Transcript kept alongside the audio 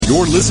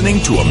You're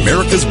listening to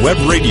America's Web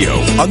Radio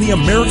on the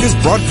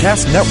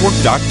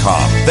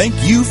AmericasBroadcastNetwork.com. Thank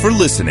you for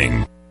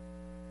listening.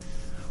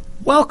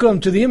 Welcome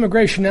to the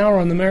Immigration Hour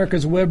on the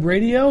America's Web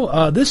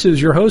Radio. This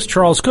is your host,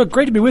 Charles Cook.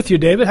 Great to be with you,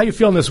 David. How you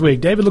feeling this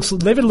week? David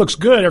looks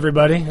good,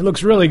 everybody. It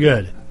looks really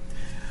good.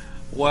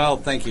 Well,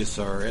 thank you,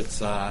 sir. It's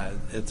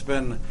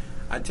been,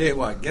 I tell you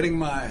what,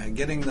 getting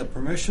the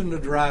permission to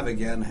drive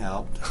again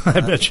helped. I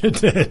bet you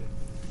did.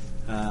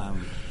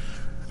 I'm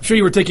sure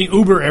you were taking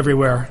Uber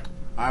everywhere.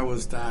 I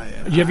was.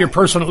 You have your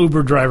personal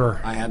Uber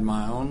driver. I had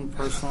my own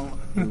personal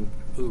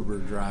Uber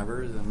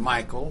driver,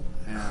 Michael,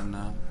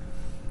 and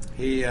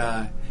he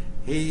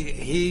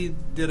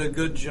did a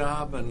good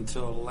job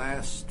until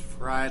last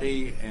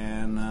Friday,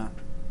 and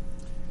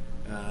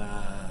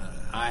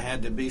I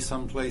had to be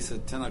someplace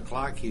at 10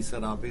 o'clock. He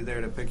said, I'll be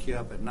there to pick you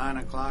up at 9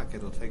 o'clock.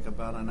 It'll take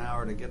about an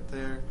hour to get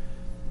there.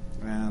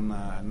 And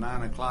at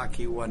 9 o'clock,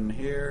 he wasn't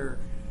here.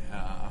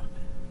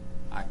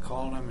 I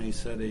called him. He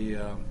said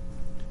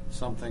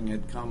something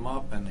had come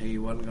up, and he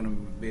wasn't going to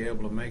be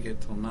able to make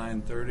it till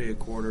 9:30, a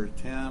quarter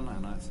to 10.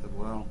 And I said,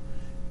 well,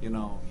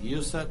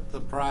 you set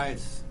the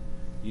price.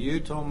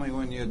 You told me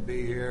when you'd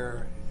be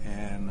here,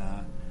 and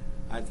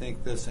I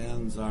think this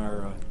ends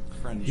our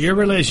friendship. Your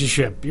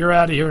relationship. You're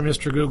out of here,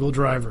 Mr. Google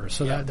Driver.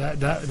 So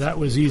that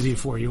was easy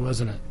for you,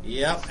 wasn't it?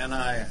 Yep. And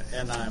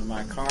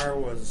my car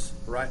was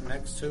right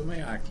next to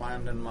me. I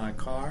climbed in my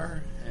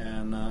car,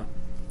 and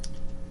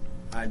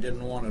I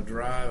didn't want to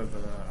drive.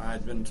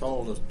 I'd been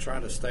told to try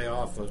to stay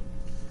off of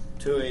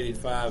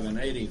 285 and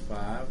 85.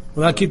 Well,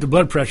 that'll keep the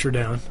blood pressure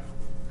down.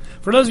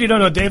 For those of you who don't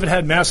know, David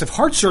had massive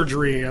heart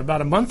surgery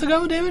about a month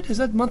ago, David? Is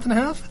that a month and a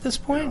half at this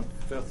point?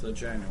 Yeah, 5th of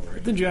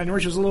January. 5th of January,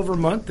 which is a little over a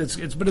month.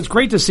 But it's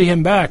great to see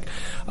him back.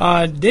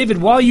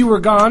 David, while you were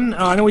gone,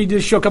 I know we did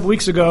a show a couple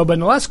weeks ago, but in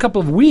the last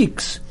couple of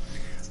weeks,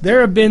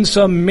 there have been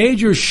some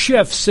major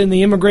shifts in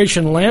the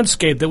immigration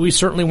landscape that we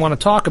certainly want to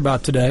talk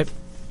about today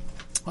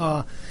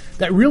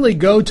that really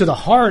go to the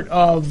heart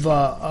of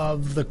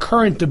the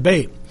current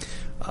debate.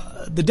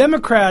 The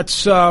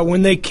Democrats,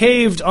 when they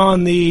caved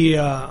on the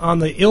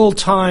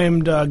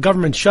ill-timed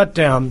government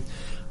shutdown,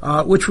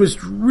 which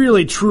was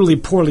really, truly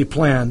poorly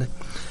planned,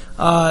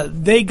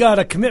 they got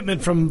a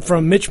commitment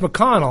from Mitch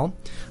McConnell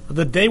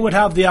that they would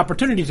have the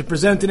opportunity to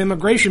present an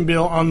immigration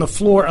bill on the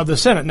floor of the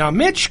Senate. Now,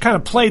 Mitch kind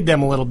of played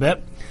them a little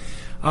bit.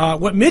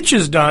 What Mitch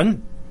has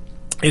done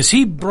is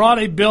he brought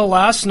a bill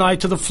last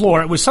night to the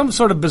floor. It was some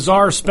sort of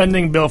bizarre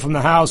spending bill from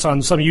the House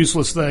on some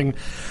useless thing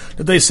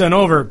that they sent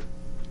over.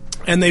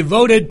 And they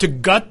voted to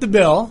gut the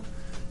bill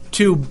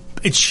to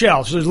its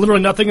shell. So there's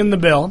literally nothing in the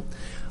bill.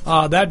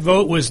 That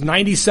vote was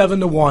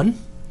 97-1.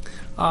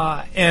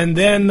 And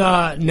then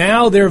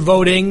now they're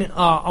voting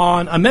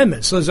on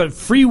amendments. So there's a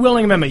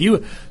free-willing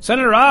amendment.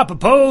 Senator, I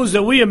propose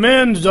that we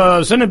amend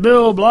Senate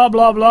Bill blah,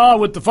 blah, blah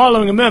with the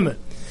following amendment.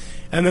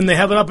 And then they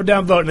have an up or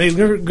down vote. And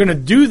they're going to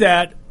do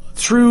that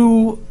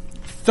through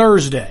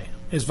Thursday.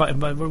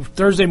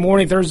 Thursday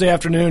morning, Thursday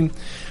afternoon.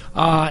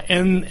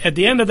 And at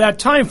the end of that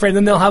time frame,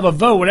 then they'll have a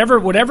vote.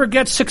 Whatever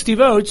gets 60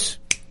 votes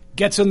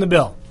gets in the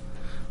bill.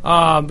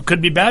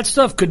 Could be bad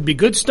stuff, could be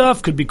good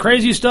stuff, could be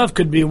crazy stuff,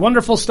 could be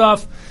wonderful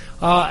stuff.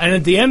 And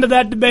at the end of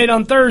that debate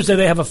on Thursday,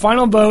 they have a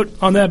final vote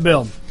on that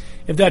bill.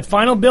 If that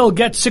final bill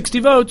gets 60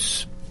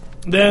 votes,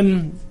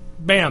 then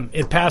bam,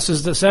 it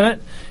passes the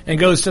Senate and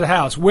goes to the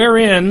House.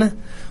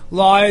 Wherein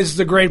lies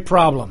the great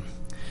problem.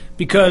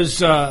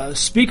 Because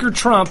Speaker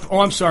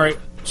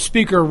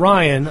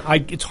Ryan,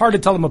 it's hard to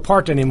tell them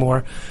apart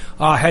anymore,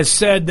 has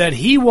said that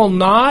he will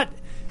not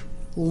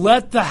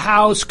let the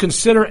House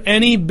consider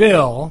any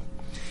bill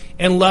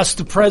unless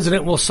the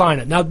president will sign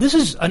it. Now, this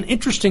is an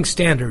interesting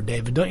standard,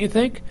 David, don't you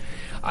think?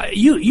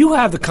 You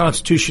have the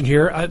Constitution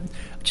here.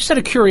 Just out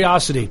of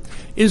curiosity,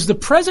 is the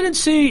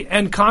presidency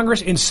and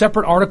Congress in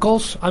separate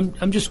articles?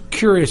 I'm just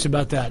curious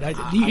about that.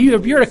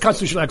 You're a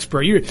constitutional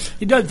expert.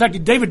 In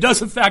fact, David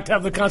does in fact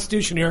have the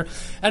Constitution here,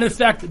 and in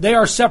fact, they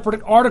are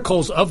separate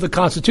articles of the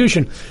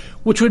Constitution,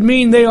 which would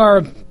mean they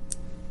are,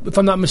 if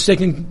I'm not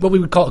mistaken, what we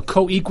would call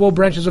co-equal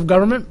branches of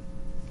government.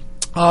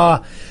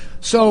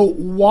 So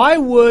why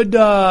would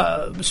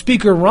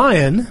Speaker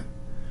Ryan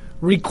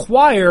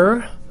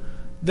require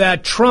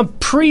that Trump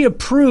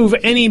pre-approve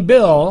any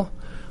bill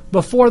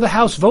before the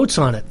House votes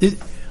on it?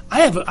 I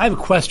have a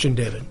question,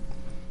 David.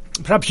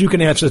 Perhaps you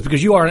can answer this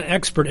because you are an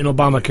expert in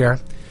Obamacare.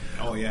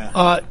 Oh,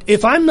 yeah.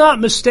 If I'm not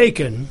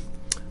mistaken,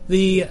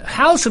 the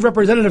House of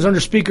Representatives under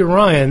Speaker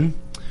Ryan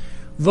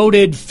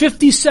voted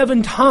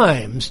 57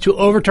 times to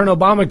overturn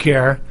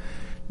Obamacare,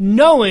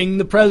 knowing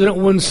the president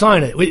wouldn't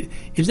sign it.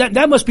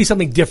 That must be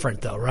something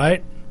different, though,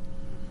 right?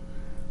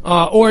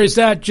 Or is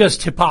that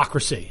just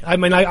hypocrisy? I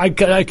mean, I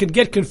could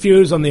get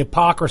confused on the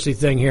hypocrisy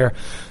thing here.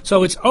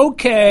 So it's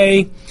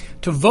okay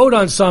to vote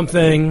on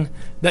something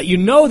that you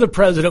know the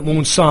president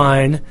won't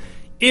sign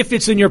if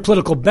it's in your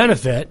political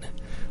benefit,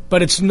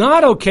 but it's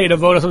not okay to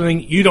vote on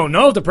something you don't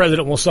know if the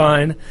president will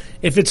sign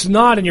if it's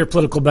not in your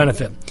political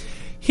benefit.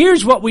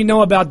 Here's what we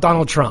know about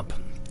Donald Trump.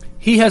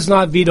 He has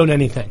not vetoed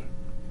anything.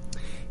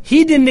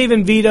 He didn't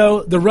even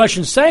veto the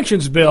Russian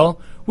sanctions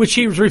bill, which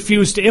he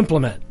refused to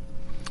implement.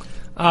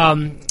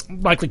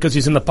 likely because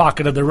he's in the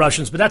pocket of the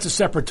Russians, but that's a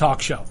separate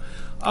talk show.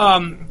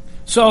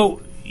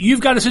 So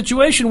you've got a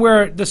situation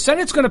where the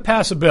Senate's going to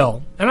pass a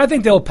bill, and I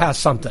think they'll pass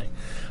something.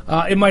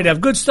 It might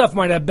have good stuff,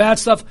 might have bad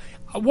stuff.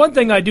 One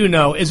thing I do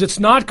know is it's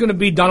not going to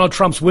be Donald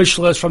Trump's wish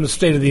list from the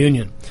State of the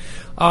Union.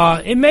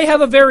 It may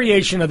have a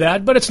variation of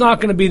that, but it's not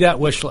going to be that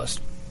wish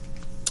list.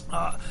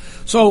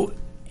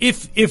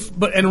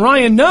 And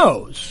Ryan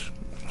knows,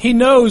 he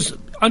knows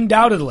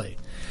undoubtedly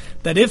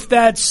that if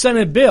that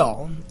Senate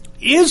bill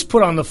is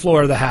put on the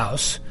floor of the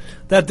House,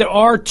 that there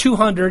are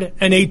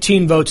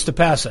 218 votes to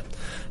pass it.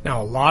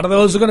 Now, a lot of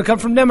those are going to come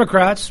from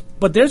Democrats,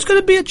 but there's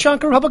going to be a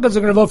chunk of Republicans that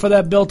are going to vote for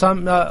that bill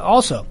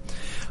also.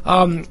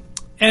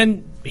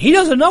 And he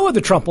doesn't know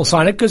whether Trump will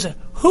sign it because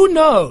who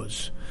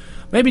knows?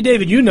 Maybe,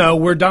 David, you know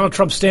where Donald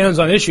Trump stands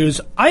on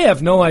issues. I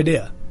have no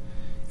idea.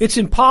 It's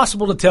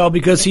impossible to tell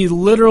because he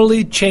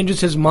literally changes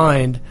his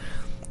mind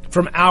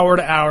from hour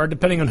to hour,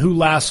 depending on who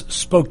last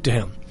spoke to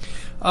him.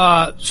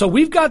 So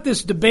we've got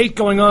this debate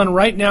going on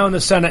right now in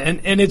the Senate,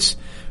 and it's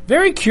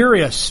very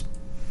curious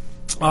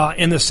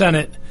in the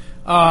Senate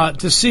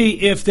to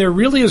see if there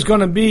really is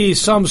going to be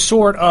some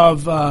sort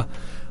of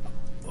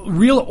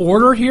real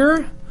order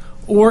here,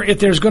 or if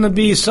there's going to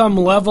be some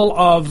level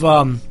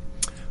of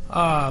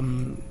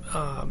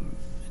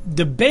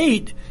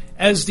debate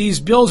as these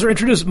bills are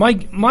introduced.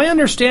 My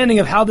understanding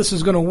of how this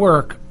is going to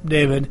work,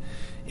 David,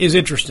 is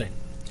interesting.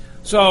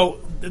 So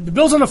the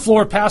bill's on the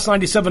floor, passed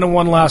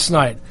 97-1 last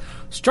night.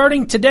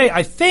 Starting today,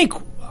 I think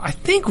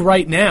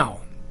right now,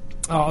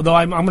 although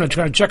I'm going to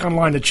try to check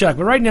online to check,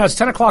 but right now it's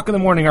 10 o'clock in the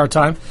morning our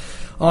time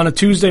on a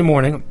Tuesday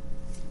morning.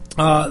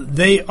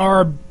 They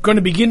are going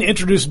to begin to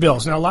introduce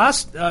bills. Now,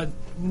 last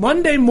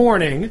Monday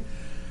morning,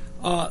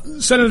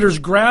 Senators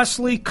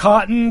Grassley,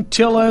 Cotton,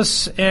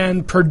 Tillis,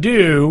 and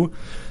Perdue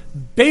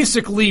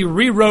basically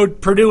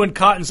rewrote Perdue and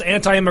Cotton's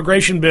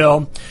anti-immigration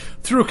bill,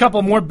 threw a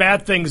couple more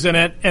bad things in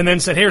it, and then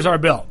said, here's our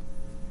bill.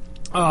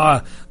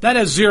 That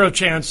has zero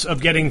chance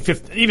of getting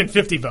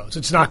 50 votes.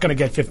 It's not going to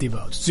get 50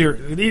 votes. Zero.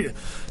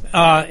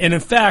 And in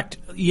fact,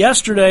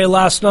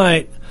 last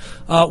night,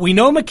 we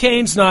know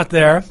McCain's not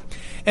there.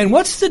 And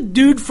what's the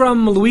dude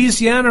from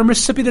Louisiana or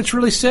Mississippi that's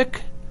really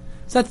sick?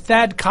 Is that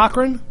Thad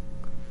Cochran?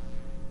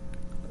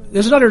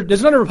 There's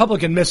another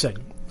Republican missing.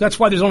 That's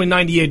why there's only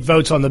 98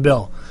 votes on the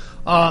bill.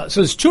 So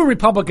there's 2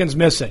 Republicans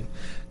missing.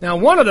 Now,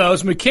 one of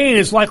those, McCain,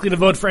 is likely to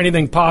vote for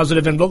anything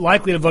positive and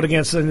likely to vote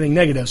against anything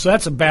negative. So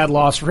that's a bad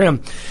loss for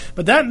him.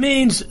 But that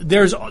means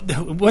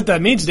what that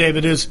means,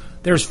 David, is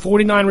there's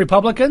 49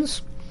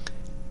 Republicans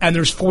and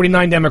there's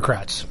 49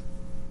 Democrats.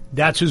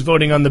 That's who's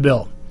voting on the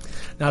bill.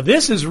 Now,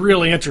 this is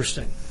really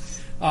interesting.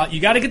 You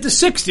got to get to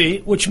 60,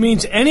 which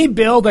means any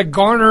bill that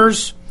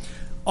garners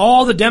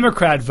all the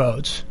Democrat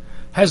votes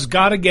has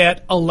got to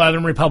get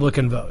 11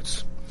 Republican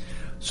votes.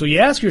 So you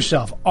ask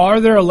yourself, are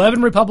there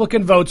 11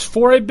 Republican votes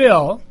for a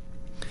bill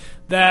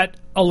that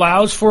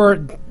allows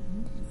for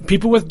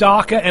people with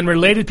DACA and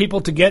related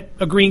people to get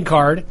a green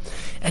card?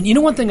 And you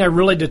know one thing I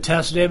really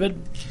detest, David,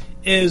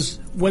 is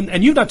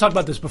and you've not talked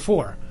about this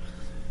before,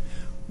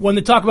 when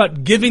they talk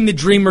about giving the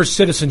Dreamers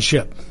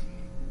citizenship.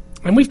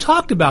 And we've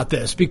talked about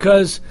this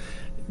because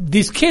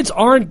these kids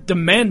aren't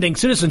demanding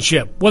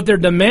citizenship. What they're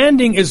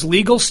demanding is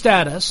legal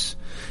status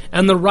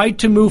and the right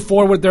to move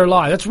forward with their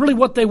lives. That's really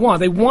what they want.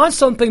 They want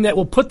something that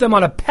will put them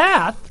on a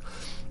path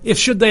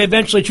should they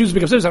eventually choose to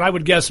become citizens. I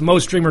would guess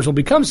most Dreamers will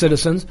become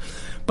citizens.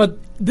 But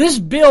this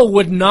bill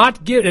would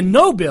not give, and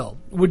no bill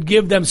would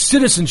give them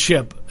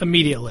citizenship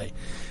immediately.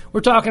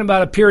 We're talking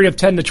about a period of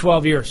 10 to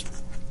 12 years.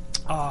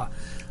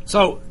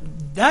 So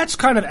that's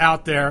kind of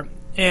out there.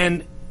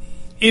 And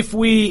if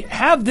we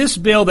have this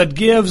bill that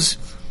gives,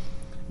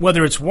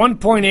 whether it's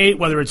 1.8,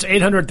 whether it's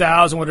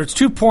 800,000, whether it's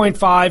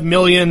 2.5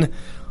 million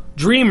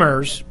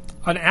Dreamers,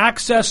 an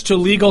access to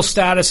legal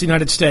status in the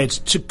United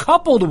States,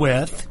 coupled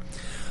with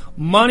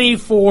money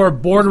for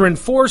border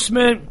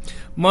enforcement,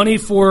 money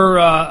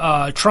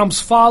for Trump's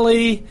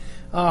folly,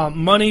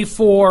 money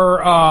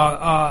for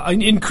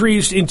an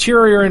increased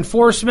interior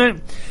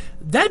enforcement,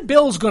 that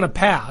bill is going to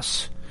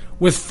pass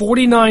with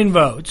 49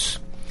 votes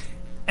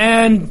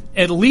and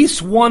at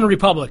least one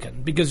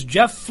Republican, because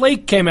Jeff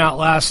Flake came out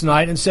last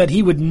night and said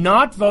he would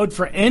not vote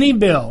for any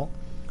bill,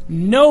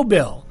 no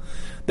bill,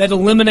 that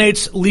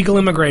eliminates legal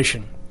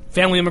immigration,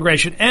 family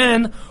immigration.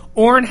 And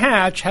Orrin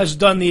Hatch has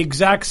done the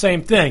exact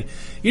same thing.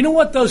 You know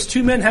what those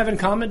two men have in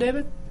common,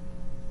 David?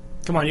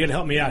 Come on, you got to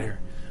help me out here.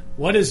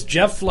 What does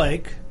Jeff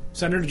Flake,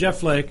 Senator Jeff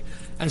Flake,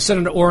 and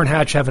Senator Orrin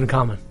Hatch have in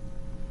common?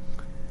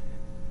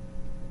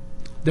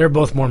 They're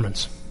both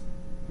Mormons.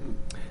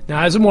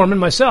 Now, as a Mormon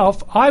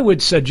myself, I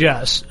would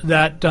suggest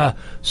that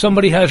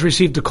somebody has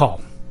received a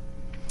call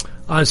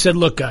and said,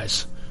 look,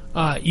 guys,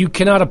 you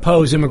cannot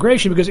oppose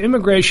immigration because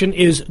immigration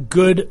is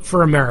good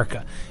for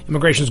America.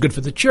 Immigration is good for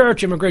the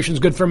church. Immigration is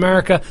good for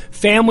America.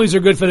 Families are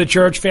good for the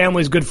church.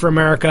 Families good for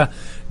America.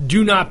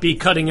 Do not be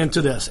cutting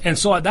into this. And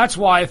so that's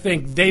why I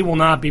think they will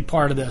not be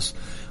part of this.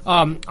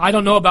 I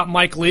don't know about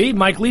Mike Lee.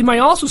 Mike Lee might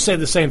also say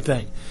the same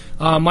thing.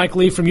 Mike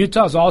Lee from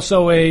Utah is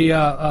also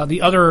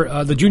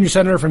the junior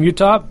senator from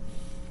Utah.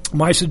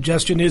 My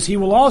suggestion is he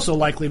will also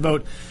likely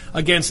vote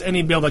against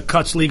any bill that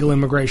cuts legal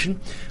immigration,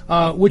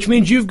 which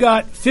means you've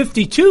got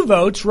 52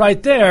 votes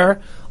right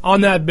there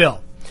on that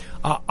bill.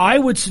 I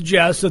would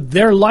suggest that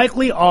there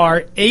likely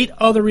are 8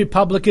 other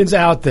Republicans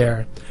out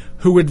there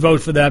who would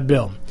vote for that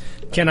bill.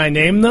 Can I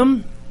name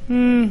them?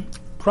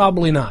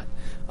 Probably not.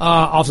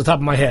 Off the top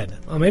of my head.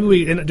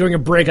 Maybe during a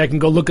break I can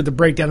go look at the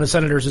breakdown of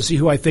senators to see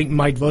who I think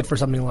might vote for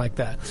something like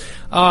that.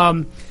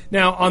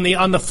 Now, on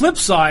the flip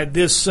side,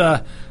 this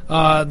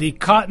the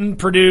cotton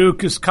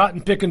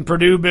picking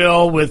Purdue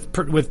bill with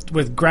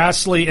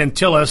Grassley and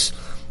Tillis,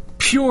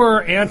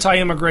 pure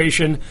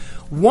anti-immigration.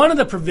 One of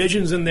the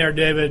provisions in there,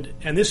 David,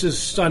 and this is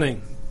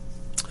stunning.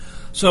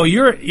 So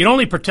it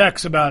only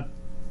protects about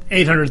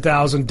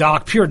 800,000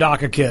 pure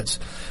DACA kids.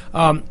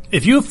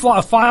 If you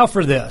file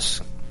for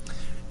this,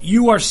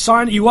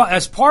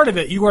 as part of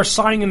it, you are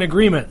signing an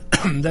agreement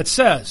that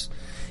says,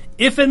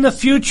 if in the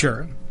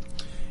future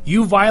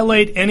you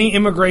violate any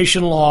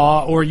immigration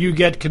law or you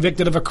get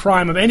convicted of a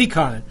crime of any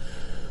kind,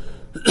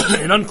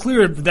 and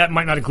unclear that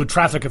might not include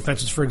traffic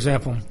offenses, for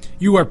example,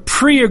 you are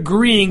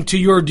pre-agreeing to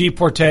your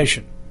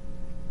deportation.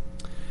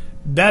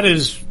 That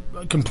is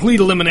a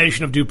complete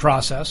elimination of due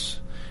process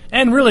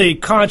and really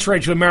contrary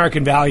to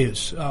American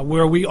values,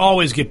 where we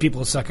always give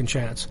people a second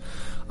chance.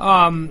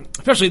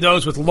 Especially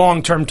those with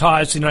long-term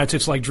ties to the United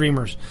States like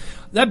Dreamers.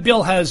 That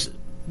bill has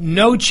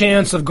no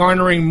chance of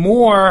garnering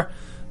more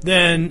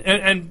than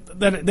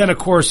of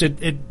course,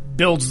 it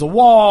builds the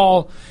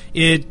wall,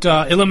 it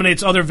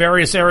eliminates other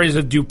various areas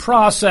of due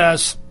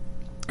process,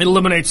 it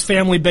eliminates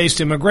family-based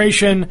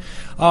immigration,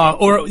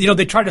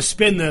 they try to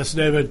spin this,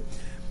 David.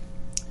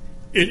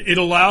 It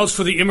allows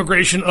for the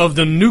immigration of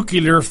the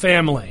nuclear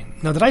family.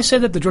 Now, did I say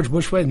that the George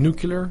Bush way?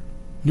 Nuclear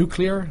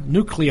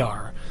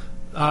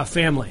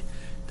family.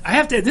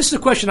 This is a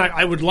question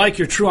I would like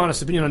your true,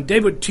 honest opinion on.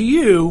 David, to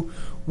you,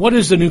 what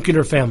is the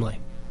nuclear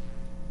family?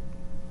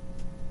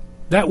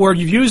 That word,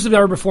 you've used it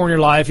ever before in your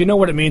life. You know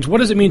what it means. What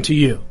does it mean to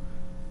you?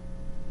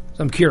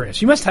 I'm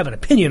curious. You must have an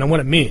opinion on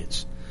what it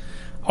means.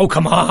 Oh,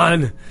 come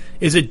on.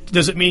 Does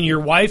it mean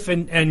your wife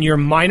and your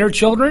minor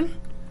children?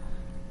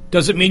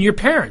 Does it mean your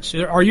parents?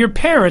 Are your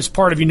parents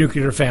part of your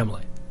nuclear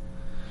family?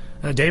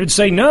 David's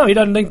saying no, he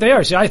doesn't think they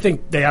are. See, I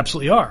think they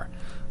absolutely are.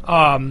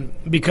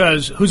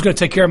 Because who's going to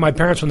take care of my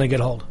parents when they get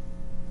old?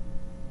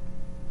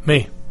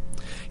 Me.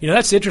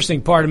 That's the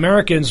interesting part.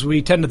 Americans,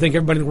 we tend to think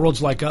everybody in the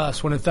world's like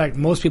us, when in fact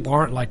most people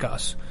aren't like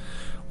us.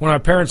 When our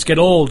parents get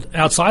old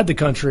outside the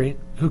country,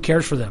 who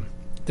cares for them?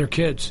 Their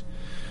kids.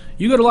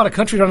 You go to a lot of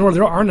countries around the world,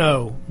 there are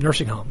no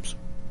nursing homes.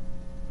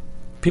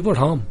 People are at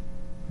home,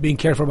 being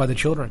cared for by the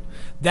children.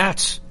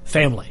 That's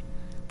family.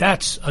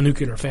 That's a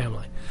nuclear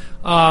family.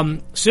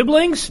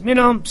 Siblings,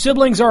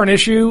 siblings are an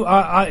issue.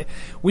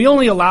 We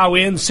only allow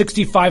in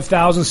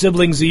 65,000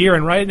 siblings a year,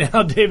 and right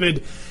now,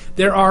 David,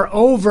 there are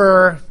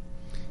over,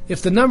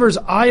 if the numbers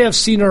I have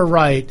seen are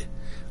right,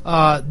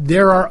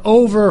 there are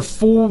over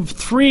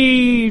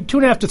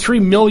 2.5 to 3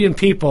 million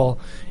people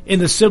in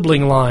the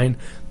sibling line.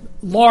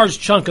 Large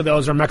chunk of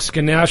those are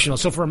Mexican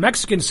nationals. So for a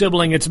Mexican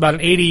sibling, it's about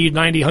an 80,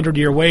 90,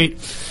 100-year wait.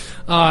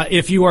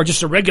 If you are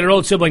just a regular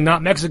old sibling,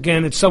 not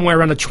Mexican, it's somewhere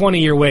around a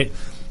 20-year wait.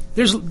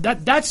 There's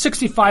that's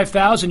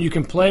 65,000 you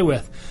can play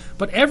with.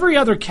 But every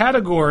other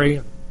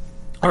category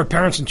are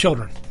parents and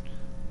children.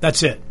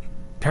 That's it.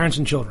 Parents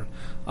and children.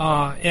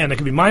 And it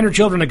could be minor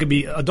children, it could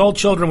be adult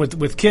children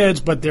with kids,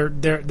 but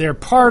they're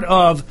part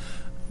of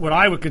what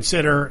I would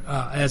consider,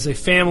 as a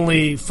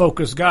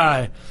family-focused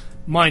guy,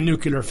 my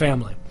nuclear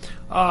family.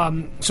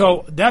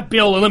 So that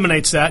bill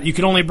eliminates that. You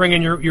can only bring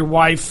in your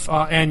wife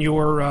and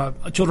your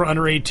children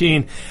under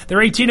 18.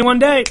 They're 18 in one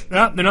day.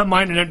 They're not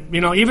mine.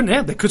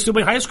 They could still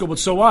be in high school, but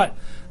so what?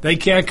 They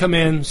can't come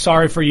in.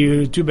 Sorry for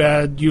you. Too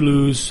bad. You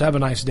lose. Have a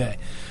nice day.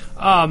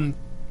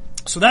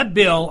 So that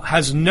bill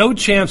has no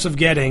chance of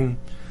getting,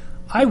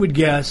 I would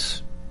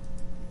guess,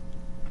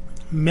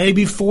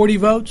 maybe 40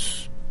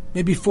 votes,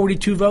 maybe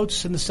 42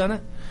 votes in the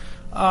Senate.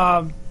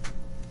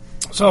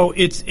 So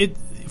it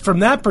from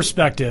that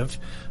perspective,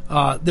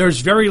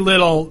 there's very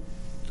little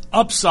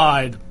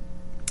upside,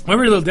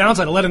 very little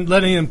downside to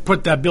letting him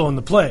put that bill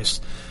into place.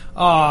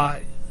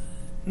 Now,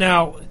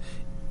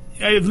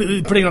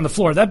 putting it on the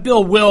floor, that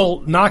bill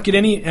will not get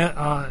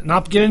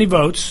any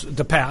votes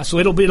to pass, so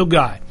it'll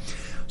die.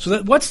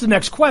 So what's the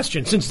next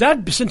question? Since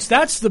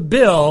that's the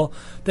bill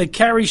that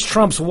carries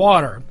Trump's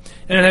water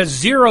and it has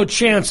zero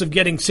chance of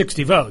getting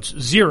 60 votes,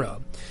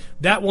 zero,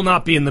 that will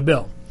not be in the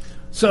bill.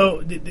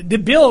 So the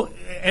bill,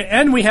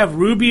 and we have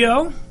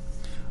Rubio,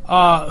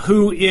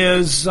 who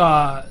is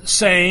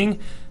saying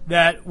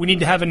that we need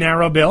to have a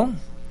narrow bill.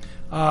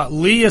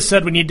 Lee has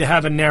said we need to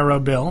have a narrow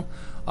bill.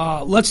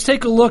 Let's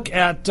take a look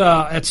at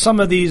some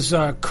of these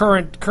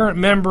current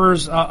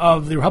members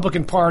of the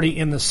Republican Party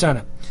in the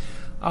Senate.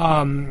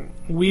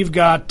 We've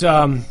got,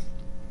 let's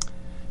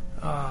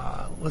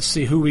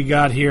see who we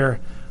got here.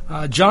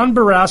 John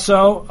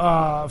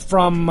Barrasso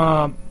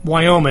from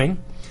Wyoming.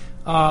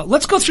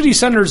 Let's go through these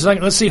senators.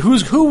 Let's see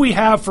who we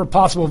have for a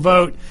possible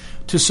vote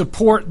to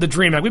support the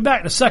DREAM Act. We'll be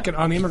back in a second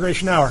on the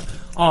Immigration Hour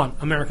on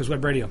America's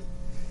Web Radio.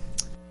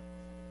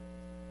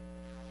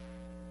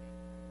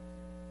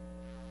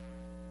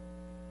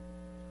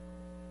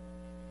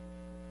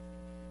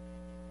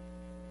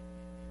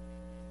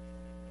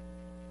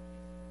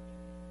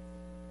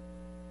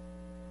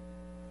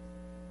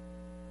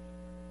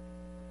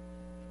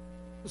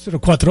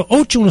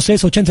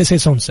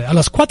 404-816-8611, a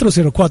las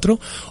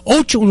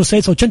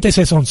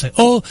 404-816-8611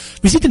 o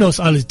visítenos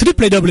al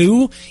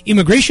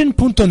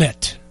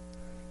www.immigration.net.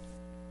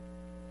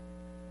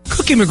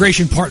 Cook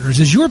Immigration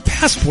Partners is your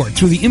passport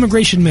through the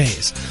immigration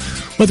maze.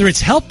 Whether it's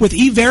help with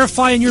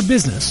E-Verify in your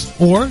business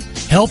or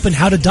help in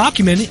how to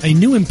document a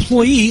new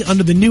employee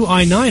under the new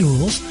I-9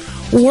 rules,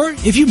 or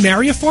if you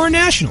marry a foreign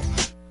national,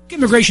 Cook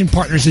Immigration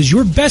Partners is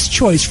your best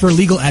choice for a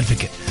legal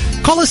advocate.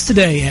 Call us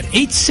today at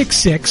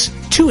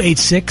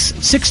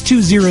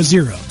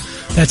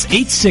 866-286-6200. That's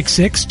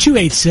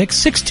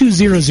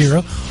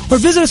 866-286-6200, or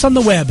visit us on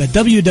the web at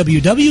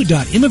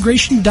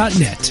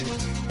www.immigration.net.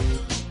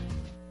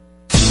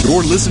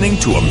 You're listening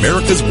to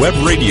America's Web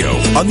Radio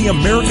on the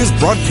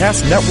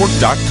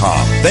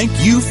AmericasBroadcastNetwork.com. Thank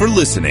you for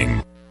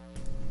listening.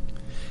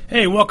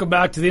 Hey, welcome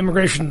back to the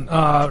Immigration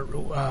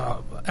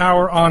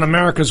Hour on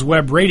America's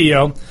Web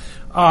Radio.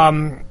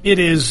 It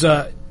is.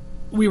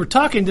 We were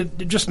talking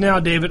just now,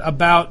 David,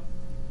 about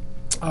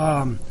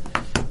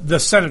the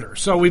senator.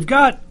 So we've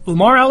got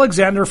Lamar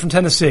Alexander from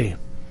Tennessee.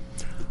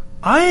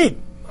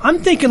 I'm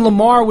thinking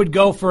Lamar would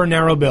go for a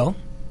narrow bill.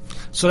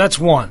 So that's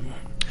one.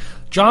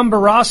 John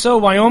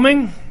Barrasso,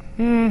 Wyoming?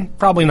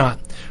 Probably not.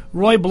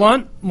 Roy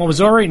Blunt,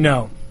 Missouri?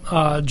 No.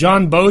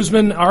 John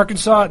Bozeman,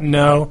 Arkansas?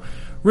 No.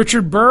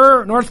 Richard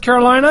Burr, North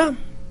Carolina?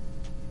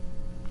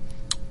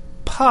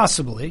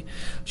 Possibly.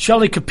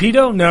 Shelley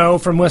Capito? No,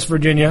 from West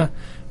Virginia.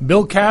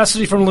 Bill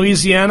Cassidy from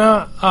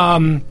Louisiana?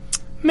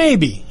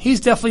 Maybe.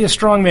 He's definitely a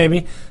strong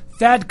maybe.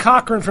 Thad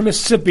Cochran from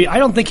Mississippi? I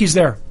don't think he's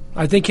there.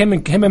 I think him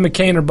and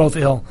McCain are both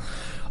ill.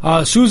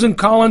 Susan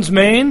Collins,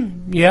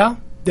 Maine? Yeah.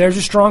 There's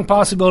a strong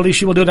possibility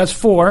she will do it. That's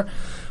 4.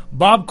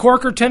 Bob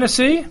Corker,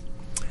 Tennessee.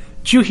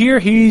 Did you hear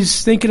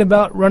he's thinking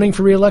about running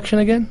for re-election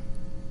again?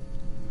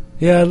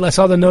 Yeah, I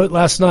saw the note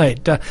last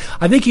night.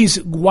 I think he's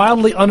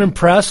wildly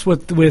unimpressed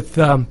with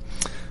the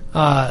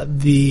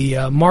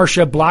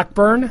Marsha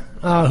Blackburn,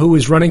 who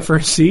is running for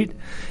a seat.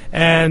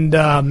 And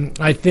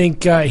I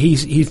think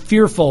he's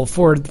fearful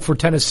for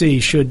Tennessee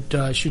should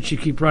she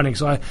keep running.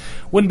 So I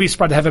wouldn't be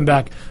surprised to have him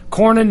back.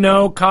 Cornyn,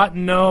 no.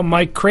 Cotton, no.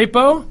 Mike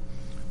Crapo?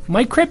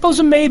 Mike Crapo's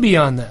a maybe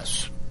on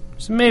this.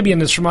 It's a maybe on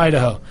this from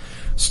Idaho.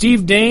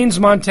 Steve Daines,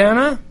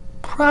 Montana?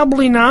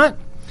 Probably not.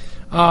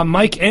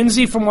 Mike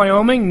Enzi from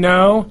Wyoming?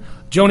 No.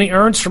 Joni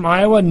Ernst from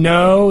Iowa?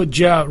 No.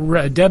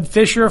 Deb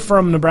Fisher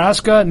from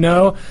Nebraska?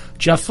 No.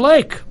 Jeff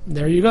Flake?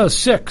 There you go,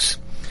 6.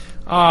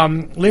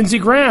 Lindsey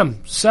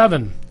Graham?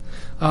 7.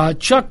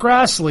 Chuck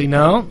Grassley?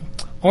 No.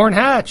 Orrin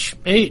Hatch?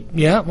 8.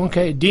 Yeah,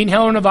 okay. Dean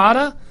Heller,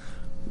 Nevada?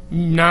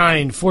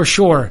 9, for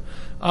sure.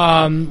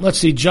 Let's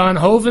see. John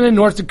Hoeven in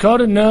North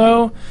Dakota?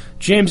 No.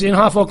 James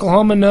Inhofe,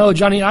 Oklahoma? No.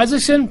 Johnny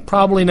Isakson?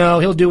 Probably no.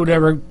 He'll do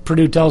whatever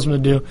Purdue tells him to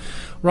do.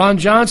 Ron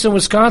Johnson,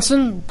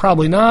 Wisconsin?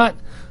 Probably not.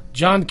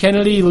 John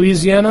Kennedy,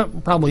 Louisiana?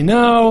 Probably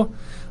no.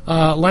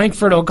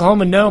 Langford,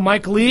 Oklahoma? No.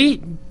 Mike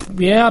Lee?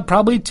 Yeah,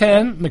 probably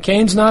 10.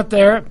 McCain's not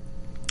there.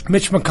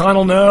 Mitch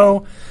McConnell?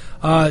 No.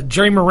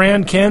 Jerry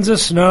Moran,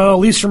 Kansas? No.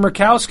 Lisa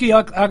Murkowski,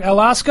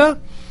 Alaska?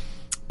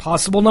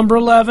 Possible number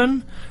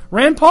 11.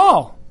 Rand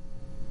Paul?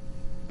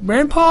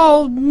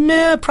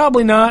 Meh,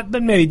 probably not,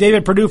 but maybe.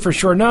 David Perdue for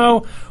sure,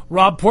 no.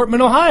 Rob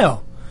Portman,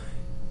 Ohio.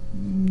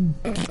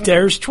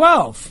 There's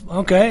 12.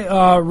 Okay.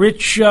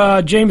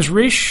 James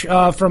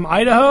Risch from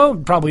Idaho,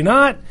 probably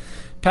not.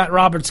 Pat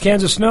Roberts,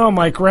 Kansas, no.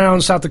 Mike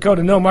Round, South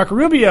Dakota, no. Marco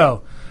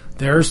Rubio,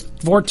 there's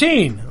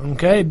 14.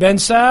 Okay. Ben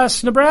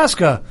Sass,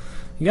 Nebraska.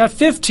 You got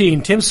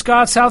 15. Tim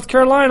Scott, South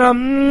Carolina,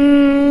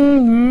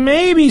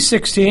 maybe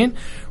 16.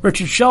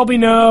 Richard Shelby,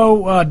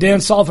 no.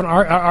 Dan Sullivan,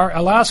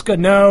 Alaska,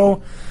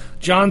 no.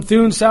 John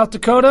Thune, South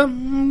Dakota?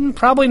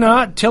 Probably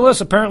not.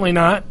 Tillis, apparently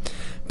not.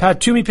 Pat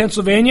Toomey,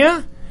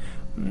 Pennsylvania?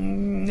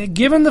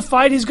 Given the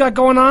fight he's got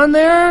going on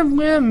there,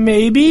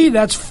 maybe.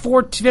 That's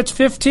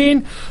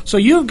 15. So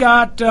you've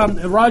got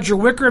Roger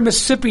Wicker,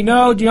 Mississippi,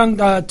 no.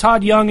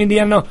 Todd Young,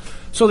 Indiana, no.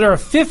 So there are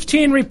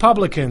 15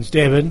 Republicans,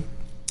 David,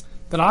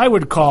 that I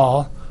would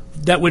call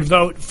that would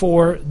vote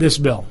for this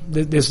bill.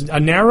 This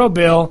a narrow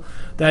bill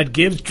that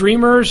gives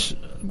Dreamers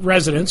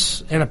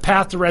residence and a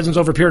path to residence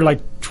over a period of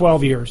like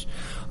 12 years.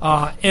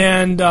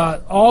 And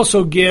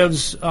also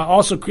gives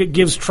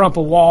Trump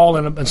a wall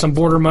and some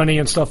border money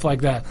and stuff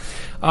like that.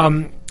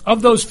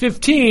 Of those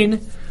 15,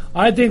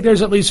 I think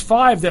there's at least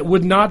 5 that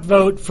would not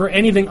vote for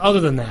anything other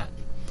than that.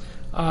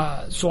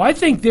 So I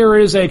think there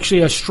is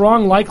actually a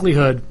strong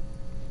likelihood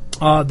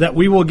that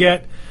we will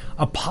get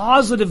a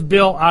positive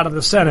bill out of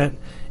the Senate.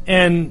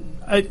 And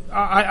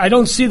I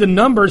don't see the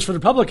numbers for the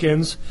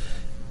Republicans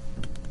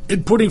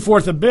in putting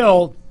forth a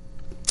bill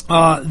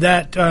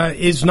that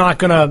is not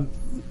going to.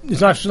 It's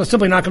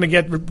simply not going to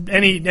get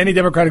any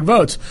Democratic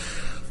votes.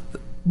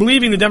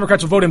 Believing the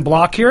Democrats will vote in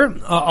block here,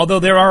 although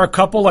there are a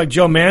couple like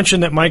Joe Manchin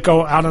that might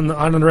go out on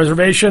the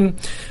reservation,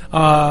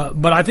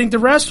 but I think the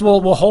rest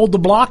will hold the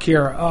block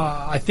here.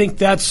 I think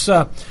that's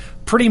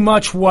pretty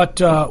much what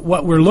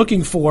we're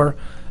looking for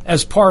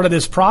as part of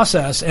this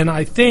process, and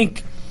I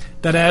think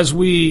that as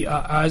we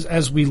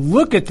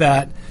look at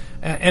that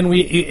and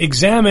we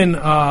examine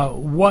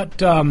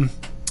what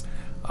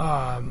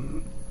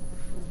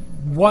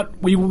what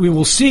we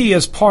will see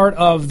as part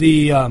of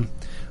the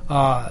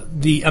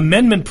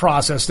amendment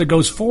process that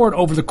goes forward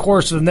over the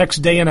course of the next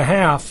day and a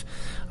half,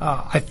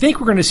 I think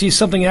we're going to see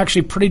something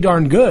actually pretty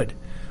darn good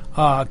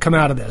come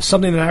out of this,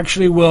 something that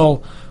actually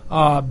will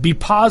be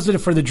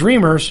positive for the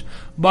Dreamers,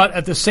 but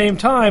at the same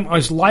time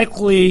is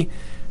likely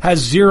has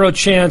zero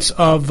chance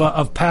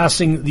of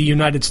passing the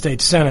United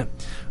States Senate.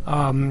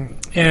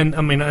 And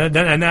I mean,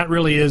 and that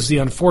really is the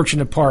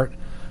unfortunate part.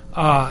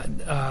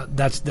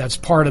 That's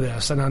part of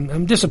this, and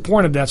I'm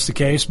disappointed that's the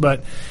case.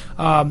 But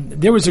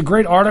there was a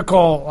great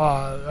article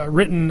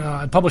written,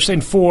 published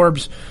in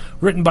Forbes,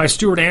 written by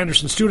Stuart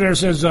Anderson. Stuart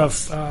Anderson is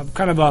a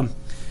kind of a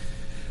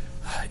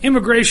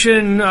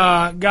immigration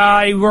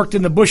guy. He worked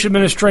in the Bush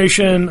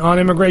administration on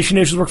immigration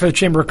issues, worked for the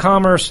Chamber of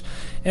Commerce,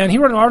 and he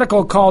wrote an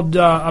article called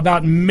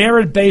about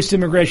merit-based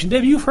immigration.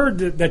 Dave, you've heard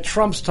that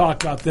Trump's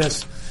talked about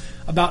this,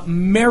 about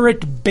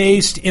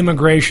merit-based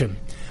immigration.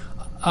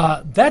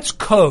 That's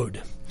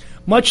code.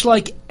 Much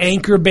like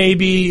anchor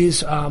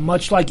babies,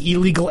 much like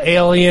illegal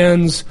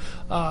aliens,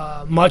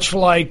 much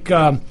like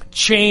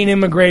chain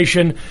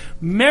immigration,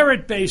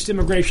 merit-based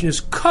immigration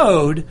is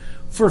code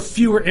for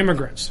fewer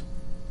immigrants.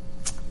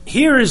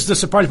 Here is the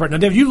surprising part. Now,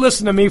 Dave, you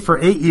listened to me for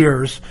 8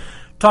 years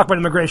talk about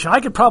immigration. I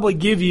could probably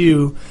give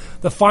you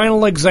the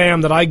final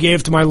exam that I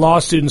gave to my law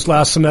students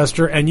last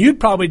semester, and you'd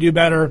probably do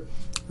better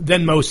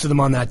than most of them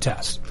on that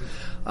test.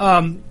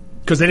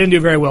 Because they didn't do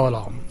very well at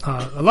all.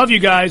 I love you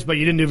guys, but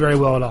you didn't do very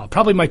well at all.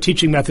 Probably my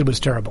teaching method was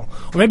terrible.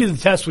 Or maybe the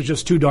test was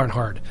just too darn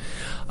hard.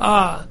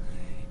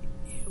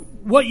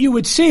 What you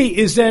would see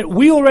is that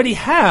we already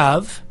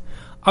have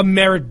a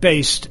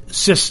merit-based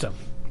system.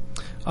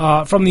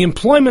 From the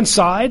employment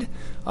side,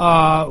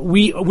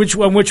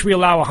 which we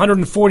allow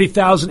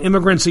 140,000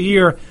 immigrants a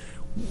year,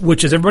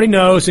 which, as everybody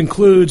knows,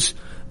 includes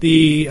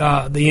the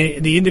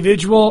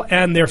individual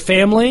and their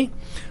family.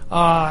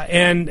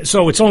 And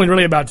so it's only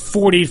really about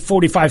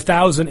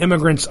 45,000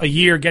 immigrants a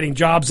year getting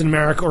jobs in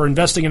America or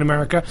investing in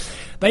America.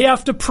 They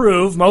have to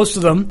prove, most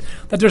of them,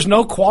 that there's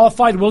no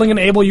qualified, willing, and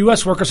able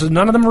U.S. workers, so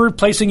none of them are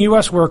replacing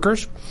U.S.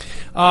 workers.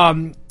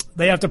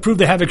 They have to prove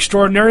they have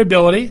extraordinary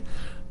ability.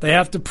 They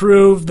have to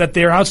prove that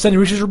they're outstanding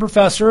researchers or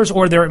professors,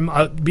 or they're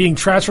being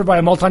transferred by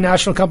a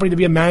multinational company to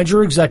be a manager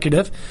or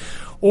executive.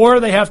 Or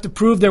they have to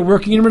prove they're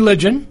working in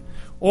religion.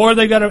 Or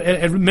they've got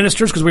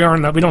ministers, because we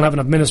don't have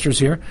enough ministers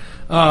here.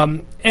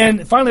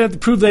 And finally, they have to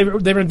prove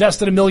they've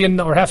invested $1 million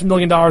or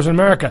 $500,000 in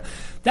America.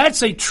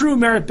 That's a true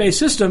merit-based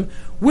system,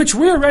 which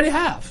we already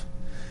have.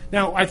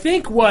 Now, I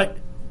think what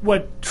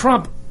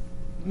Trump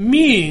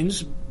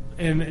means,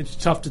 and it's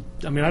tough to.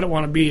 I mean, I don't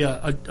want to be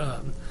a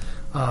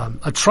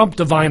Trump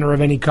diviner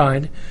of any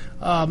kind,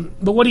 but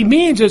what he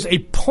means is a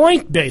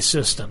point-based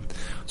system.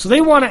 So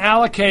they want to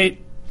allocate.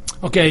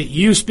 Okay,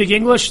 you speak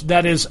English,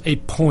 that is a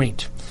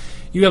point.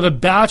 You have a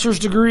bachelor's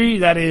degree,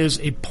 that is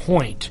a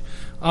point.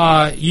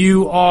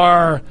 You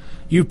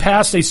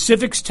passed a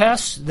civics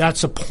test,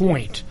 that's a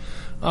point.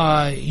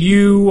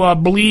 You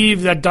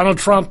believe that Donald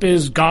Trump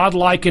is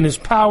godlike in his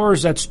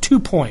powers, that's 2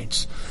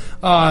 points.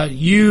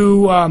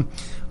 You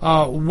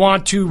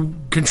want to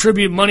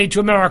contribute money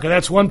to America,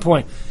 that's 1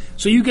 point.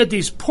 So you get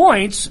these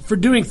points for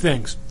doing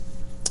things.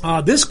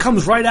 This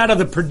comes right out of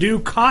the Purdue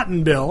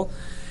Cotton Bill,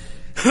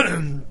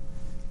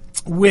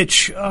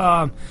 which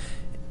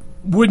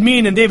would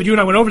mean, and David, you and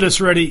I went over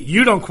this already,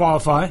 you don't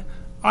qualify.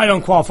 I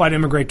don't qualify to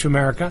immigrate to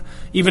America.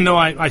 Even though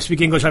I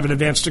speak English, I have an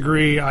advanced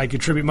degree, I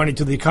contribute money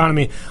to the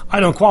economy, I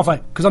don't qualify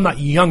because I'm not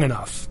young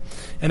enough.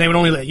 And they would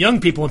only let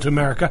young people into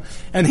America.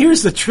 And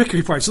here's the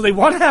tricky part. So they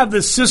want to have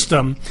this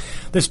system,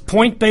 this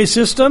point-based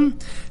system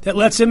that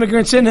lets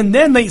immigrants in, and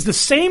then at the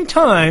same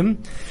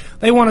time,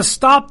 they want to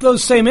stop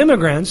those same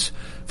immigrants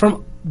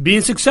from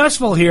being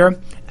successful here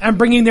and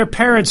bringing their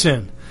parents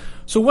in.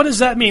 So what does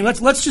that mean?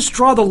 Let's just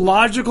draw the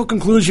logical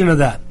conclusion of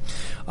that.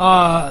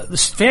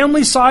 The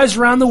family size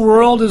around the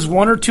world is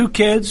 1 or 2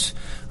 kids.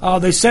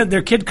 They said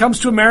their kid comes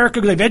to America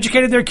because they've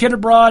educated their kid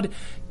abroad.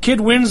 Kid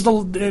wins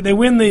they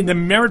win the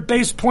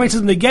merit-based points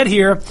and they get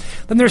here.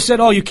 Then they're said,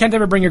 oh, you can't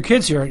ever bring your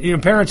kids here, your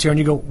parents here. And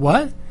you go,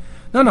 what?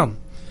 No.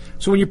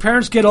 So when your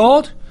parents get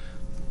old,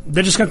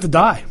 they're just going to have to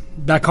die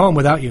back home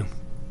without you.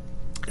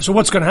 So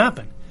what's going to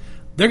happen?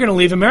 They're going to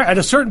leave America. At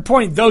a certain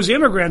point, those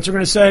immigrants are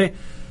going to say,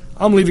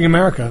 I'm leaving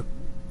America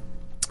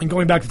and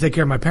going back to take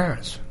care of my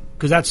parents.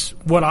 Because that's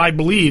what I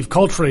believe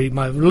culturally,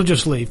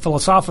 religiously,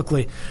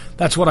 philosophically.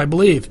 That's what I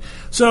believe.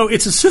 So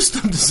it's a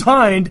system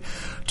designed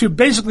to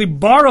basically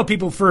borrow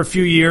people for a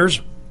few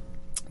years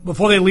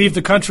before they leave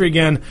the country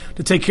again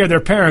to take care of their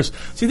parents.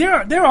 See,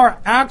 there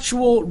are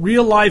actual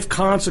real-life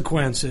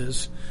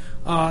consequences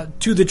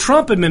to the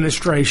Trump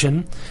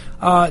administration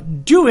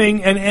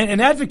doing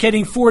and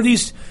advocating for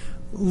these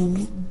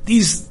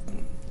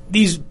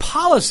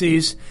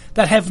policies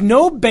that have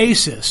no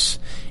basis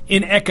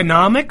in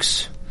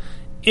economics,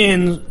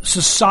 in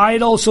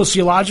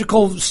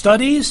sociological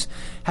studies,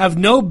 have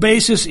no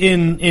basis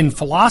in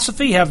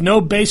philosophy, have no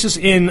basis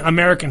in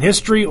American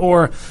history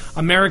or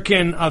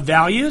American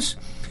values.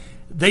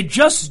 They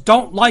just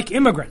don't like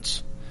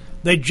immigrants.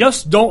 They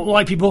just don't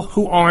like people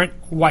who aren't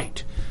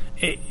white.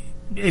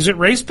 Is it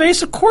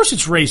race-based? Of course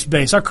it's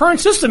race-based. Our current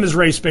system is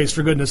race-based,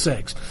 for goodness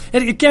sakes.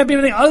 It can't be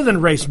anything other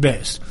than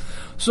race-based.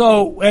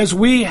 So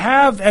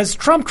as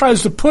Trump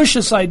tries to push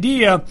this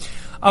idea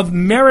of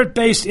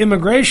merit-based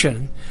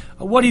immigration,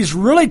 what he's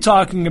really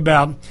talking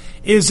about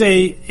is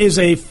a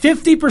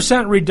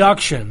 50%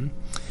 reduction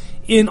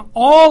in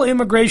all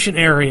immigration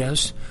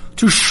areas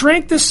to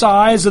shrink the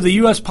size of the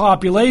U.S.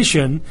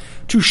 population,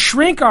 to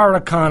shrink our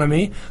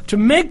economy, to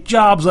make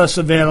jobs less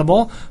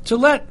available,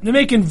 to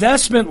make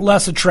investment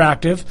less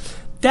attractive.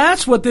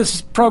 That's what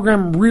this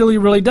program really,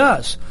 really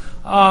does.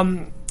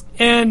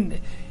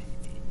 And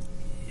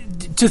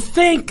to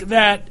think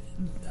that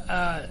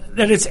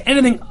it's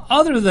anything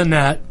other than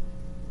that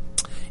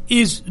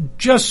is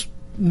just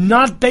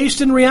not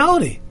based in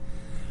reality.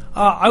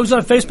 I was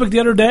on Facebook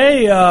the other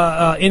day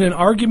in an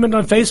argument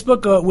on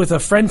Facebook with a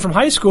friend from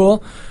high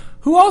school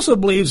who also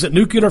believes that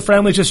nuclear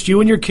family is just you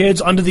and your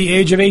kids under the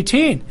age of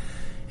 18.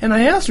 And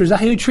I asked her, is that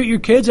how you treat your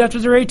kids after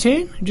they're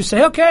 18? You just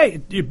say,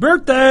 okay, your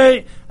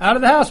birthday, out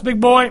of the house,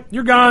 big boy,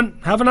 you're gone.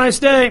 Have a nice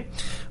day.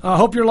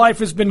 Hope your life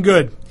has been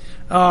good.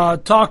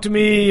 Talk to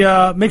me,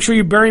 make sure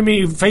you bury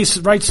me face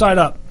right side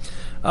up.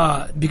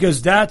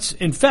 Because that's,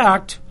 in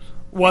fact,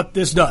 what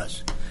this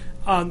does.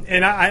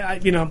 And I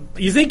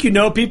you think you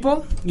know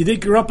people, you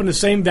think you're up in the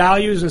same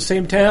values in the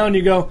same town,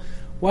 you go,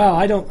 wow,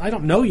 I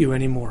don't know you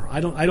anymore. I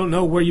don't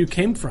know where you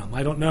came from.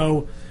 I don't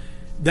know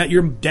that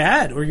your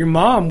dad or your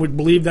mom would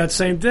believe that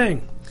same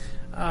thing.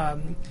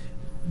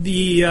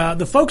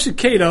 The folks at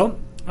Cato,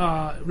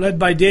 led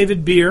by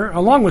David Beer,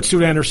 along with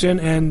Stuart Anderson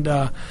and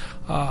our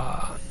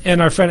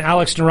friend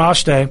Alex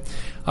Naraste,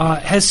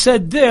 has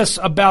said this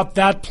about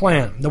that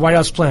plan, the White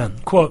House plan,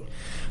 quote,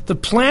 the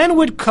plan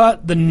would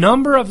cut the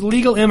number of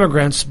legal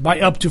immigrants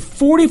by up to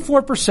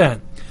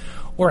 44%,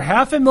 or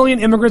 500,000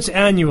 immigrants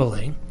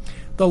annually,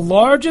 the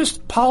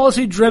largest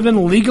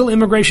policy-driven legal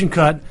immigration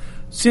cut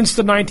since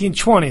the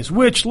 1920s,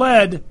 which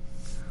led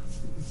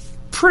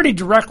pretty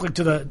directly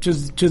to the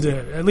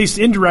at least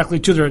indirectly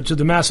to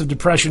the massive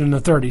depression in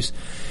the 30s.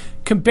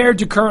 Compared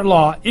to current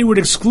law, it would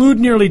exclude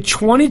nearly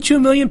 22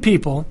 million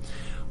people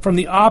from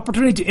the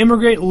opportunity to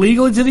immigrate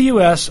legally to the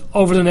U.S.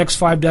 over the next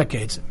 5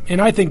 decades. And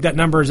I think that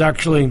number is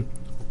actually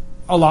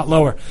a lot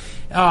lower.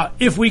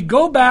 If we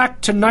go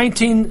back to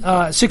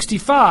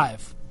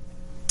 1965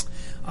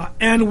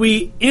 and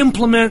we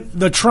implement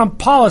the Trump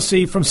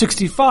policy from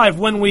 65,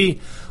 when we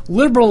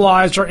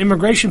liberalized our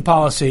immigration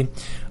policy,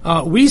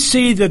 we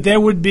see that there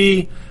would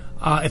be,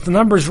 if the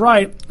number is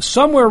right,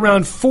 somewhere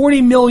around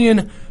 40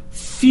 million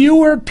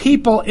fewer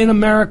people in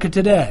America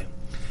today.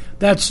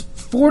 That's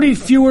 40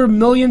 fewer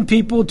million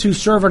people to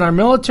serve in our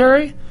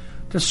military,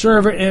 to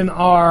serve in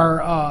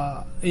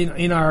our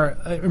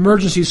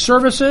emergency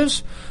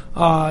services,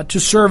 to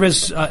serve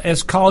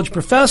as college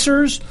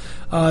professors,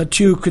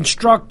 to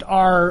construct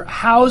our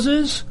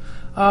houses.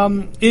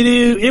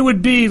 It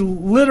would be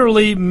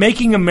literally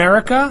making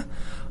America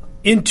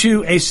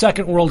into a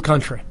second world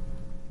country.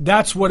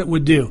 That's what it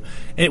would do.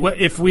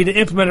 If we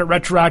implement it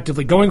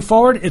retroactively. Going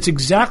forward, it's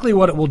exactly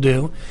what it will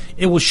do.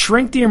 It will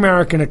shrink the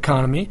American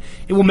economy.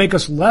 It will make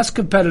us less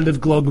competitive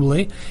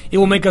globally. It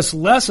will make us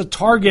less a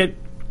target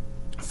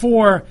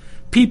for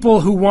people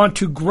who want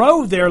to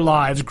grow their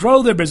lives,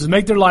 grow their business,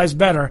 make their lives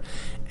better,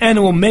 and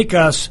it will make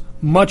us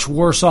much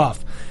worse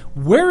off.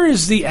 Where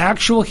is the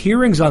actual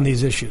hearings on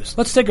these issues?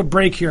 Let's take a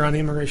break here on the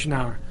Immigration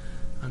Hour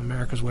on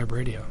America's Web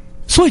Radio.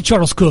 Soy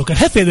Charles Cook, el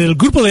jefe del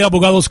grupo de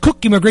abogados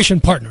Cook Immigration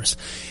Partners.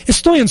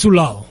 Estoy en su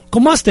lado.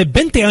 Con más de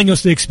 20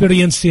 años de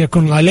experiencia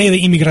con la ley de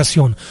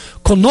inmigración,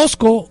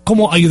 conozco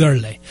cómo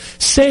ayudarle.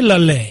 Sé la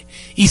ley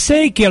y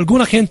sé que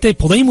alguna gente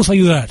podemos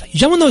ayudar.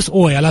 Llámanos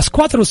hoy a las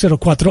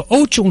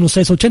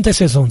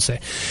 404-816-8611,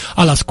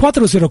 a las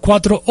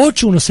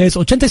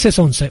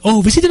 404-816-8611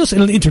 o visítenos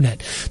en el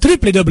internet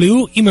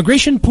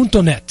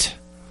www.immigration.net.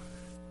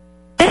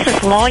 This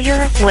is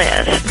Lawyer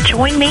Liz.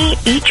 Join me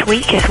each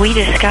week as we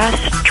discuss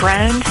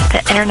drones, the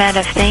Internet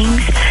of Things,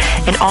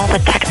 and all the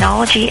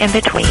technology in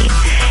between.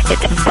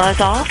 It's Buzz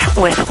Off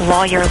with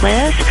Lawyer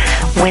Liz,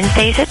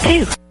 Wednesdays at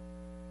 2.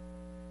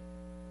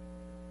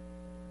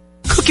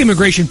 Cook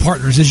Immigration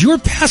Partners is your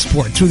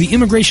passport through the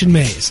immigration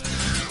maze.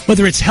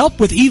 Whether it's help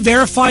with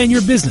E-Verify in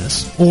your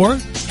business, or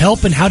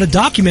help in how to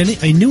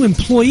document a new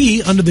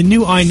employee under the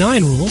new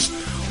I-9 rules,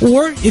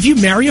 or if you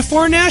marry a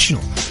foreign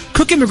national,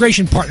 Cook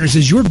Immigration Partners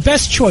is your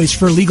best choice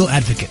for a legal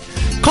advocate.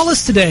 Call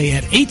us today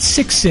at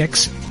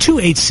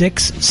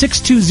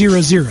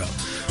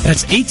 866-286-6200.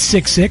 That's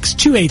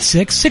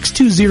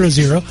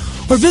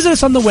 866-286-6200, or visit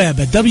us on the web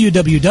at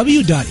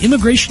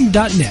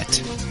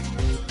www.immigration.net.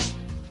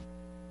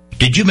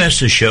 Did you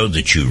miss a show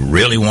that you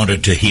really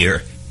wanted to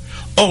hear?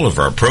 All of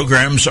our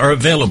programs are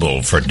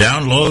available for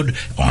download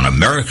on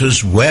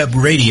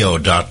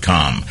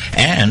americaswebradio.com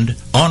and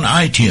on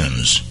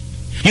iTunes.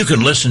 You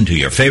can listen to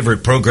your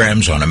favorite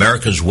programs on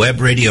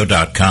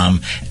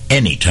americaswebradio.com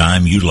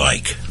anytime you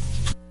like.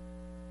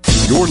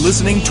 You're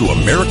listening to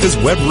America's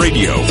Web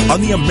Radio on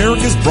the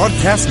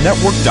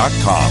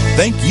AmericasBroadcastNetwork.com.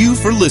 Thank you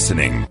for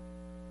listening.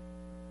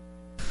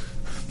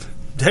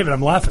 David,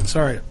 I'm laughing.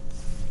 Sorry.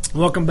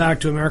 Welcome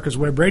back to America's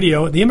Web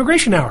Radio, the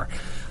Immigration Hour.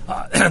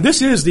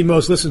 This is the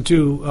most listened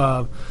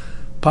to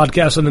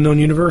podcast on the known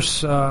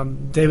universe.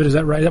 David, is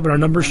that right? Is that what our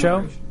numbers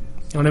show?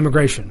 On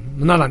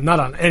immigration. Not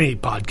on any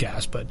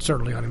podcast, but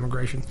certainly on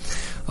immigration.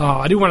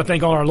 I do want to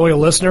thank all our loyal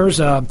listeners.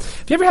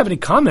 If you ever have any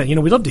comment,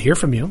 we'd love to hear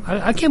from you.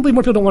 I can't believe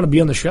more people don't want to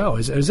be on the show.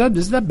 Is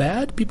that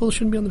bad? People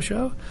shouldn't be on the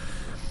show?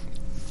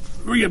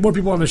 We get more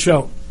people on the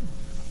show.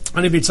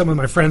 I need to meet some of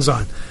my friends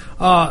on.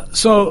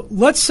 So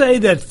let's say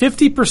that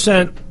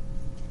 50%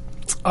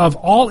 of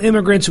all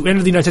immigrants who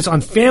enter the United States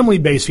on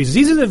family-based visas,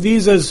 these are the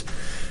visas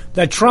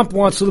that Trump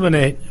wants to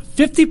eliminate,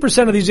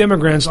 50% of these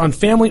immigrants on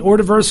family or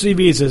diversity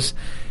visas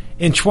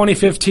in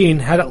 2015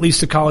 had at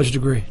least a college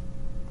degree.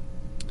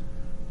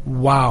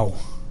 Wow.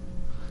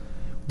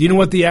 Do you know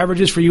what the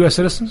average is for U.S.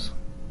 citizens?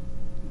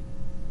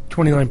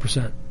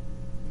 29%.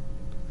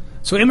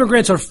 So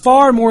immigrants are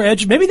far more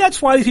educated. Maybe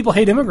that's why these people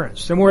hate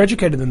immigrants. They're more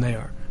educated than they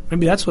are.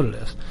 Maybe that's what it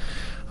is.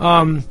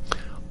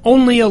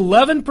 Only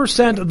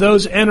 11% of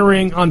those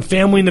entering on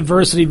family and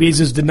diversity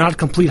visas did not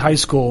complete high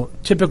school.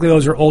 Typically,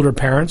 those are older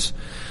parents,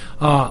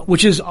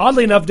 which is,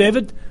 oddly enough,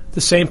 David,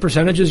 the same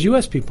percentage as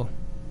U.S. people.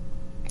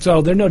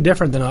 So they're no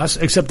different than us,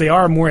 except they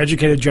are more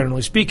educated,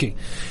 generally speaking.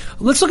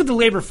 Let's look at the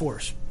labor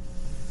force.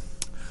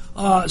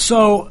 The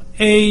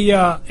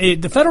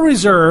Federal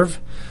Reserve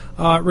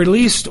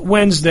released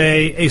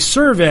Wednesday a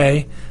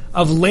survey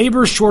of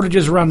labor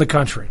shortages around the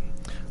country.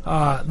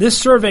 This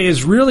survey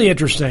is really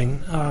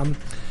interesting.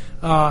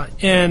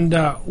 And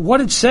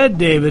what it said,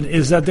 David,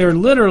 is that there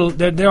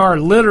are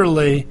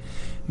literally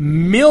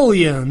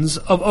millions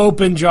of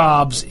open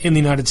jobs in the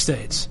United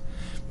States.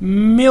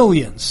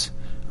 Millions.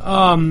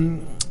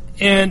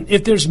 And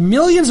if there's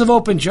millions of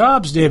open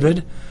jobs,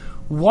 David,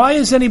 why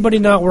is anybody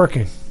not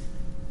working?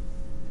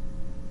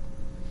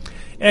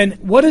 And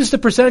what is the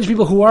percentage of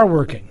people who are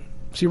working?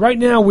 See, right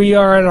now we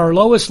are at our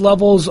lowest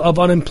levels of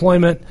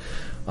unemployment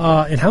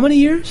in how many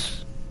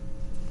years?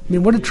 I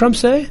mean, what did Trump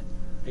say?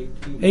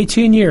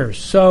 18 years.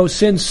 So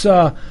since,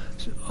 I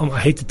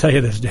hate to tell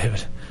you this,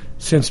 David,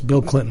 since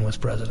Bill Clinton was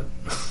president.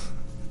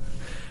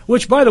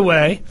 Which, by the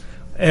way,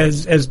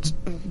 as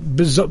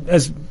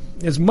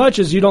much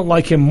as you don't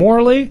like him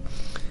morally,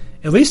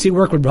 at least he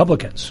worked with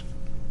Republicans,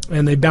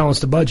 and they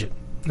balanced the budget,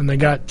 and they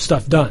got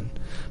stuff done.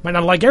 Might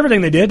not like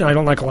everything they did. I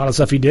don't like a lot of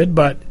stuff he did,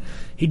 but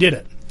he did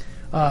it.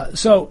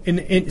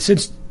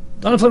 Since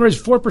unemployment rate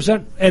is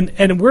 4%,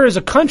 and we're as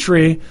a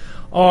country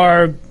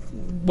are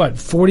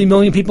 40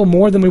 million people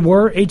more than we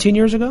were 18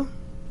 years ago?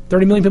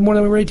 30 million people more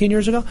than we were 18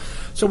 years ago?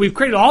 So we've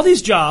created all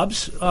these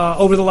jobs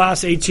over the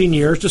last 18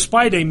 years,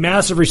 despite a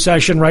massive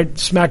recession right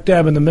smack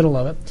dab in the middle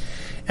of it.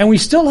 And we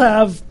still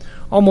have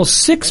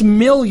almost 6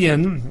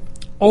 million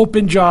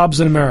open jobs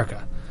in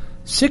America.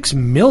 6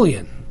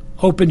 million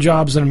open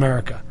jobs in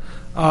America.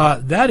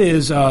 That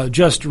is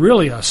just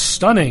really a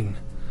stunning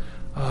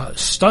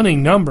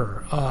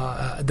number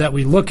that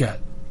we look at.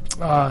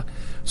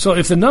 So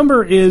if the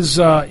number is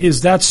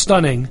that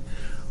stunning,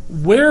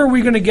 where are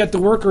we going to get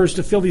the workers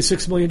to fill these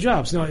 6 million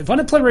jobs? Now, if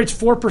unemployment rate's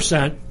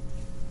 4%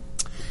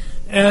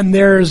 and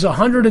there's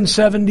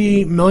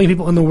 170 million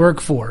people in the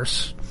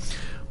workforce,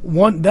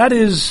 that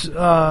is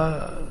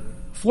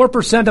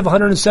 4% of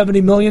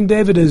 170 million,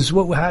 David, is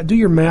do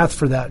your math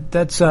for that.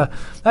 That's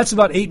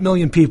about 8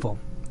 million people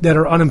that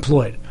are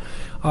unemployed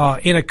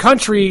in a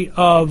country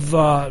of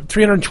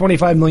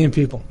 325 million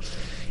people.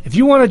 If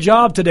you want a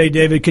job today,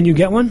 David, can you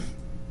get one?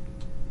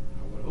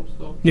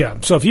 Yeah,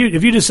 so if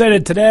you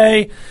decided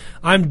today,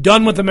 I'm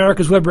done with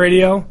America's Web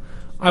Radio,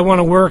 I want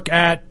to work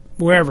at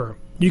wherever,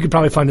 you could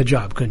probably find a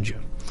job, couldn't you?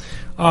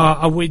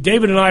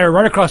 David and I are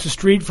right across the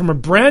street from a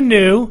brand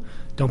new,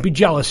 don't be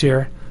jealous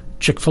here,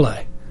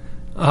 Chick-fil-A.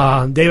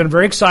 David, I'm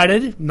very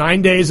excited.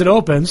 9 days it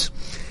opens.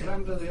 What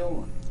happened to the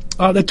old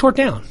one? They tore it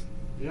down.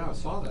 Yeah, I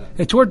saw that.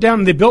 They tore it down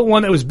and they built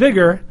one that was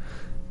bigger,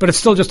 but it's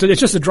still just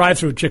a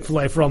drive-through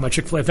Chick-fil-A for all my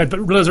Chick-fil-A fans.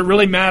 But does it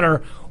really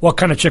matter what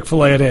kind of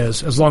Chick-fil-A it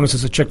is, as long as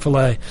it's a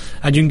Chick-fil-A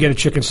and you can get a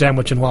chicken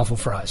sandwich and waffle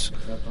fries?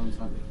 Except on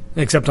Sunday.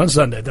 Except on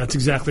Sunday. That's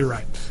exactly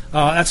right.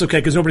 That's okay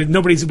because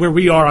nobody's where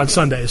we are on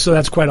Sundays, so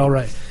that's quite all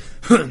right.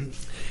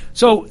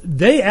 So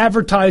they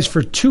advertise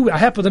for I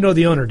happen to know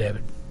the owner,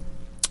 David.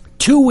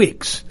 2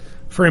 weeks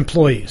for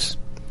employees.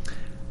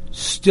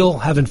 Still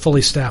haven't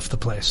fully staffed the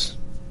place.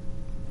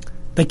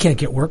 They can't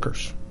get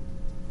workers.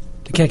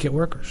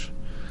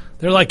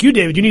 They're like you,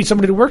 David. You need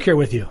somebody to work here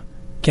with you.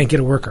 Can't get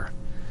a worker.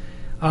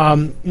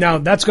 Now,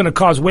 that's going to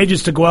cause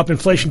wages to go up,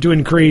 inflation to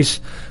increase.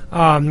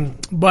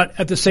 But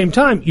at the same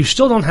time, you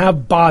still don't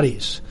have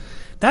bodies.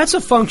 That's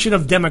a function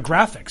of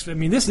demographics. I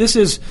mean, this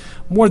is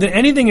more than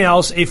anything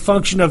else a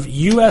function of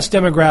U.S.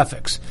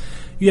 demographics.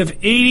 You have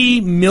 80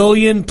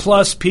 million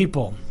plus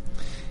people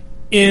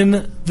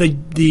in the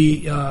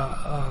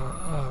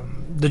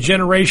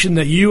generation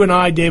that you and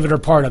I, David, are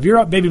part of. You're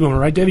a baby boomer,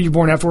 right, David? You're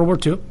born after World War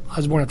II. I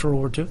was born after World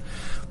War II,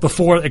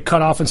 before it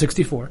cut off in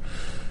 1964.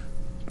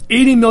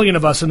 80 million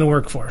of us in the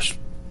workforce.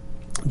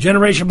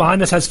 Generation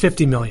behind us has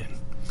 50 million.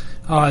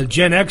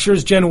 Gen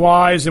Xers, Gen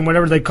Ys, and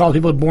whatever they call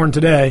people born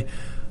today,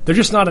 they're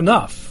just not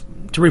enough.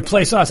 to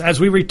replace us. As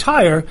we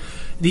retire,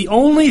 the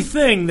only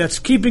thing that's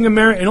keeping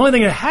America, and the only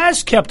thing that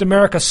has kept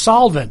America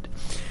solvent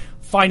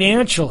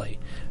financially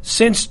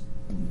since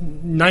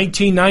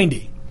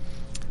 1990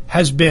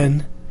 has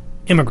been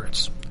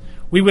immigrants.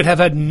 We would have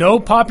had no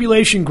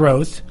population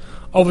growth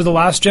over the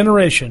last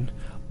generation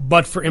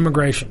but for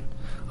immigration.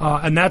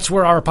 And that's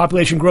where our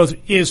population growth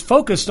is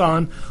focused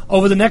on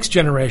over the next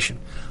generation.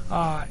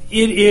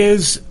 It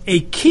is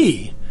a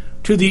key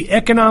to the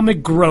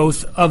economic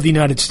growth of the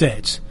United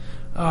States.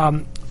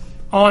 On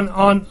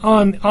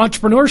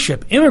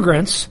entrepreneurship,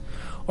 immigrants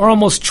are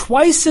almost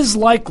twice as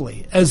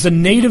likely as the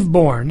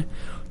native-born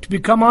to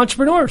become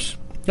entrepreneurs.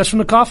 That's from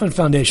the Kauffman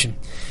Foundation.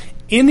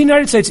 In the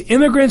United States,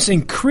 immigrants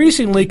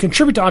increasingly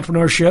contribute to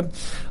entrepreneurship,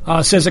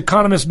 says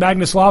economist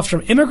Magnus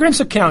Lofstrom. Immigrants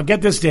account,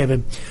 get this,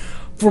 David,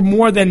 for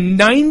more than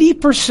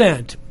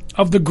 90%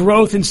 of the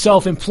growth in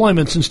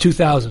self-employment since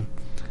 2000.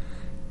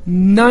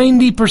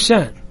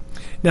 90%.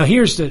 Now,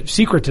 here's the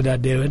secret to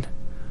that, David.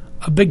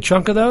 A big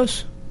chunk of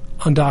those,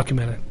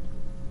 undocumented.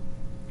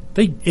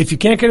 If you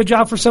can't get a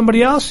job for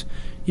somebody else,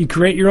 you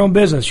create your own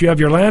business. You have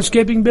your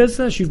landscaping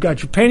business, you've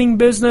got your painting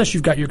business,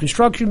 you've got your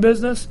construction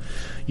business,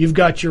 you've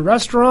got your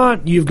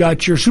restaurant, you've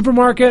got your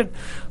supermarket.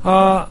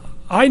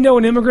 I know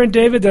an immigrant,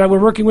 David, that we're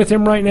working with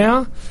him right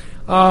now.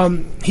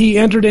 He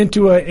entered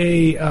into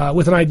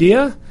with an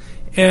idea,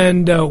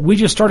 and we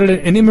just started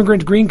an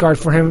immigrant green card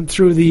for him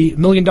through the $1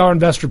 Million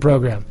Investor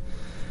Program.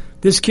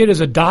 This kid is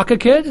a DACA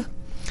kid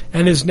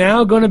and is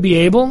now going to be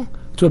able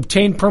to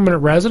obtain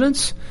permanent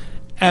residence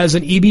as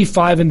an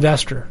EB-5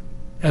 investor,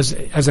 as a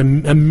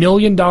 $1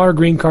 million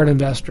green card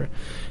investor.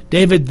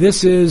 David,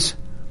 this is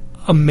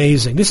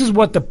amazing. This is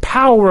what the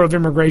power of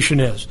immigration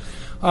is.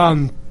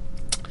 And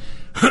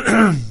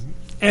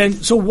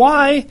so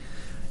why,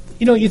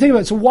 you think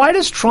about it, so why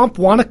does Trump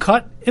want to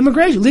cut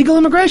immigration, legal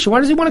immigration? Why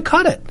does he want to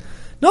cut it?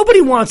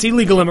 Nobody wants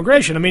illegal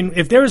immigration. I mean,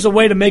 if there is a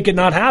way to make it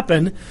not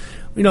happen,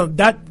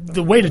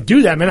 the way to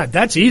do that, man,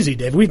 that's easy,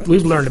 Dave.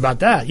 We've learned about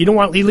that. You don't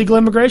want illegal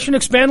immigration?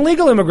 Expand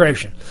legal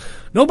immigration.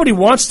 Nobody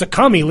wants to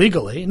come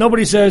illegally.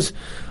 Nobody says,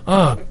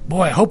 oh,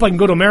 boy, I hope I can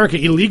go to America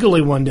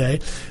illegally one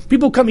day.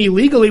 People come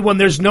illegally when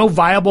there's no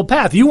viable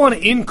path. You want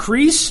to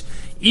increase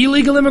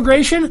illegal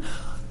immigration?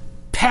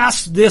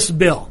 Pass this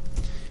bill.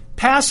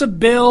 Pass a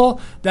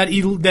bill that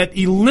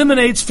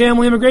eliminates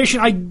family immigration.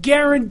 I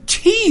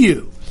guarantee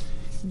you,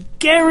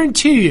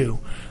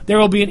 there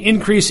will be an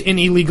increase in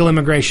illegal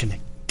immigration.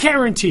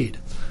 Guaranteed.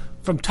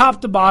 From top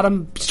to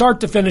bottom,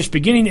 start to finish,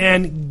 beginning to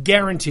end,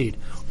 guaranteed.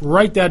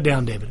 Write that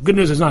down, David. Good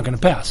news, it's not going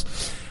to pass.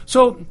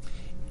 So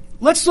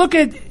let's look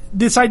at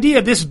this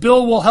idea this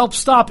bill will help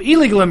stop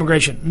illegal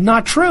immigration.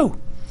 Not true.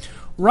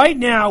 Right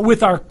now,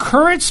 with our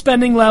current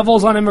spending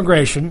levels on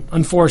immigration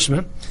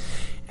enforcement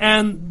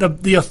and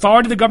the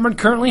authority the government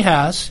currently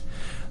has,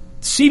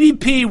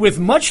 CBP, with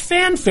much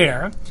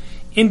fanfare,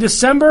 in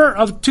December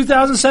of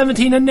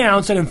 2017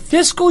 announced that in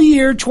fiscal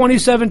year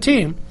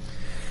 2017,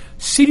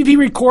 CBP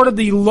recorded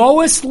the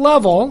lowest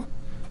level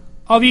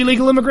of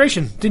illegal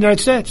immigration to the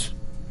United States.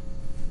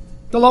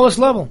 The lowest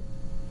level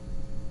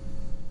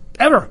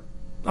ever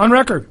on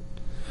record.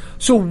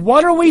 So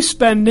what are we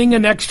spending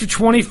an extra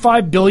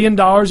 $25 billion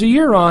a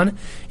year on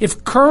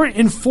if current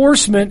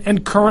enforcement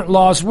and current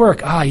laws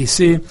work? You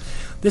see,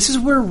 this is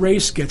where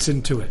race gets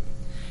into it.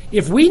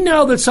 If we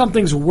know that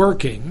something's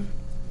working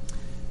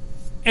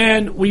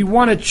and we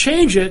want to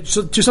change it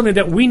to something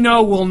that we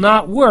know will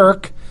not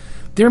work,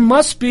 there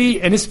must be,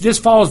 and this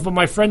follows what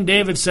my friend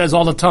David says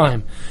all the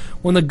time,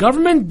 when the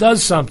government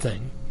does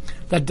something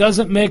that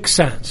doesn't make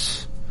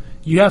sense,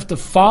 you have to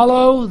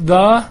follow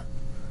the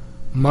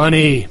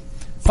money.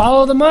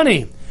 Follow the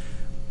money.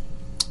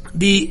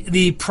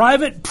 The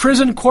private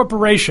prison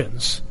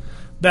corporations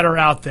that are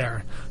out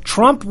there,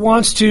 Trump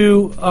wants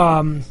to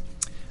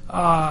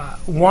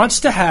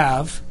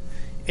have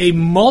a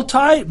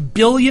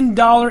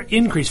multi-billion-dollar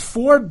increase,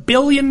 $4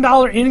 billion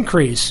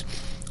increase,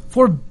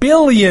 $4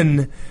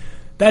 billion.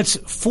 That's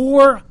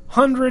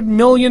 400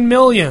 million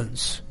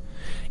millions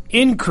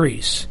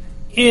increase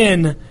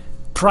in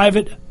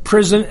private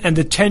prison and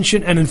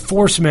detention and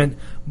enforcement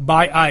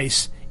by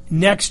ICE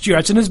next year.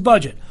 That's in his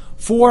budget.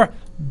 $4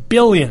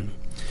 billion.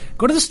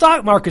 Go to the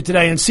stock market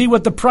today and see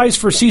what the price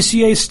for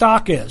CCA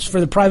stock is for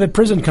the private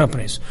prison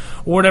companies,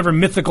 or whatever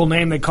mythical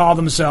name they call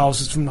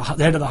themselves. It's from the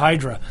head of the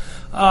Hydra.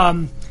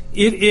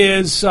 It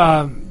is.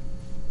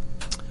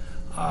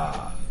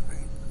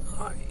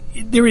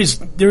 There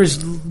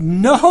is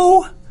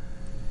no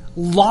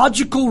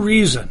logical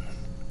reason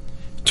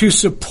to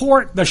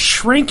support the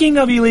shrinking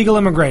of illegal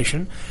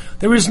immigration.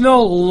 There is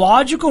no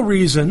logical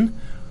reason,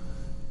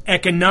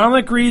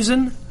 economic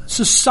reason,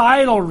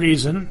 societal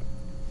reason,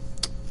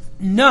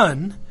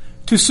 none,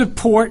 to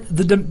support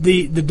the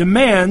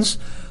demands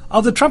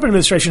of the Trump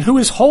administration, who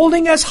is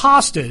holding as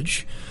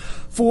hostage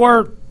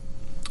for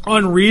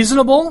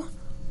unreasonable,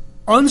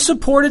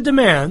 unsupported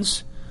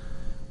demands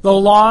the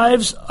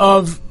lives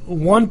of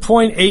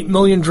 1.8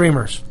 million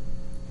dreamers.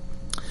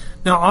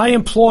 Now, I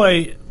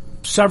employ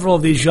several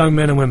of these young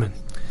men and women.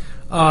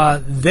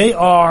 They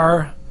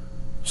are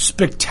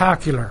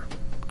spectacular.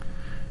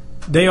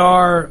 They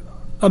are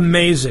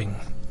amazing.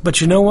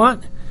 But you know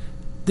what?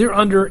 They're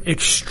under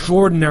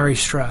extraordinary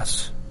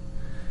stress.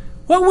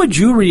 What would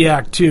you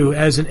react to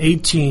as an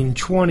 18,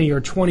 20, or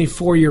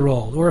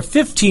 24-year-old, or a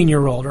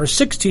 15-year-old, or a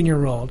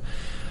 16-year-old,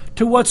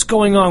 to what's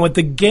going on with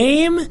the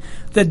game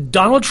that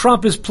Donald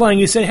Trump is playing?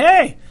 You say,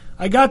 hey,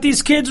 I got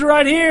these kids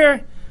right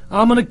here.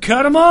 I'm going to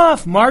cut them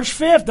off. March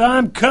 5th,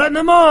 I'm cutting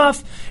them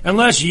off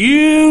unless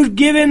you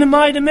give in to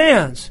my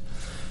demands.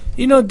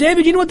 You know,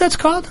 David, you know what that's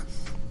called?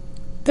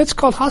 That's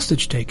called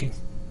hostage taking.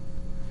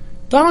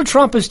 Donald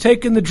Trump has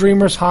taken the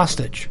Dreamers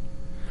hostage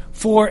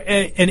for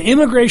an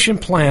immigration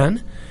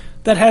plan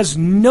that has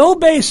no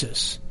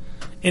basis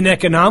in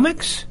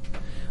economics,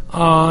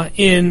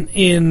 in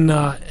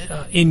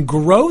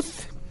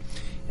growth,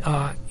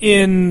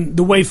 in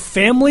the way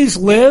families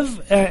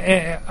live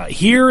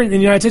here in the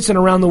United States and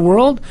around the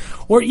world,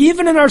 or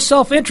even in our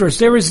self-interest.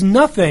 There is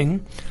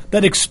nothing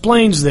that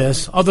explains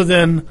this other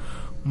than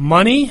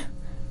money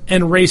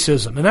and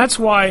racism. And that's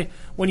why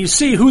when you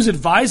see who's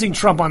advising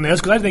Trump on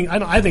this, because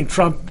I think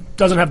Trump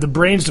doesn't have the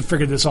brains to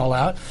figure this all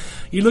out.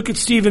 You look at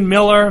Stephen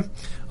Miller.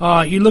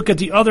 You look at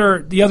the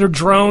other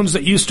drones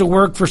that used to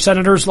work for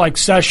senators like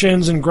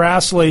Sessions and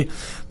Grassley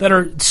that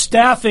are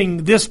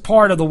staffing this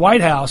part of the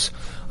White House.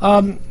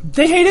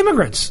 They hate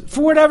immigrants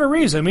for whatever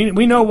reason. I mean,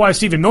 we know why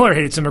Stephen Miller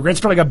hates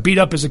immigrants. Probably got beat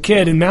up as a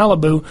kid in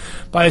Malibu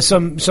by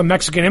some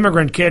Mexican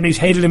immigrant kid, and he's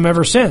hated him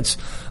ever since.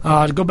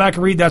 Go back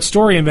and read that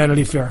story in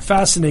Vanity Fair.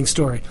 Fascinating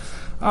story.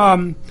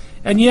 And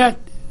yet,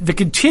 the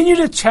continued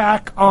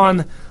attack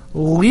on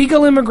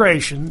legal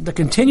immigration, the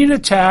continued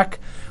attack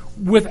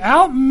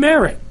without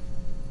merit.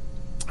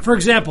 For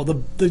example, the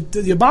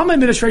Obama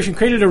administration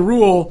created a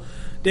rule,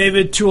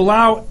 David, to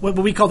allow what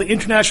we call the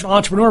international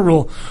entrepreneur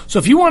rule. So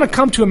if you want to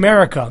come to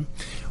America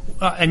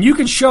and you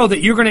can show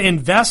that you're going to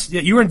invest,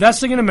 that you're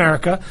investing in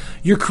America,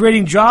 you're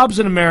creating jobs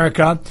in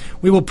America,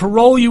 we will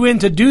parole you in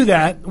to do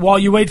that while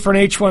you wait for an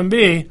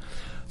H-1B.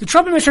 The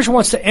Trump administration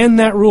wants to end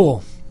that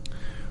rule.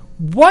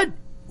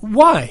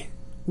 Why?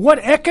 What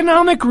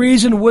economic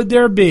reason would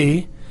there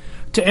be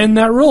to end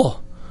that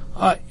rule?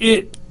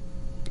 It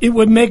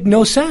would make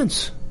no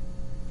sense.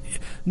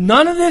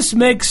 None of this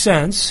makes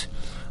sense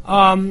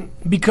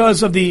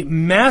because of the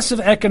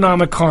massive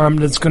economic harm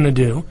that's going to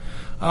do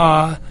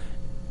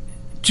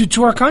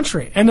to our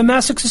country and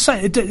domestic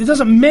society. It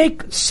doesn't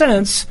make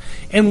sense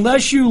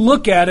unless you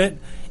look at it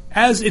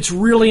as it's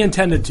really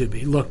intended to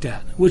be looked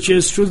at, which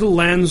is through the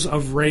lens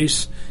of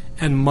race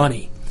and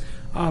money.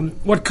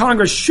 What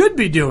Congress should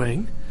be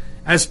doing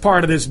as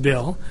part of this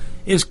bill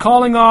is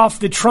calling off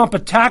the Trump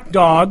attack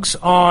dogs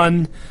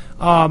on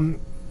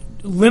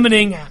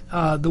limiting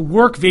the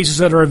work visas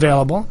that are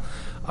available.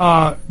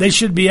 They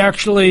should be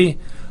actually,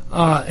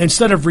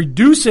 instead of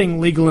reducing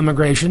legal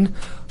immigration,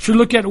 should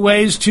look at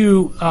ways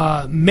to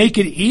make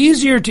it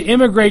easier to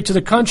immigrate to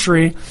the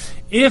country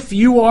if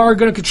you are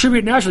going to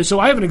contribute nationally. So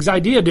I have an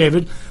idea,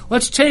 David.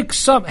 Let's take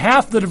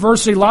half the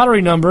diversity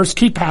lottery numbers,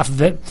 keep half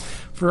of it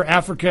for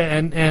Africa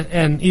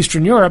and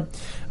Eastern Europe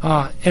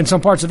and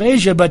some parts of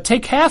Asia, but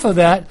take half of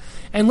that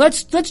and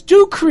let's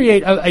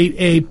create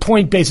a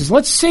point basis.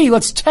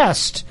 Let's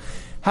test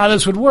how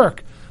this would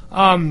work.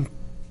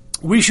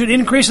 We should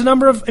increase the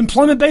number of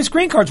employment-based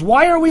green cards.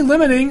 Why are we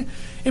limiting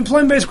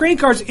employment-based green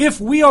cards if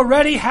we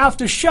already have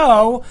to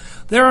show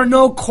there are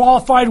no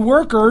qualified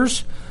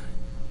workers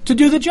to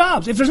do the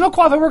jobs? If there's no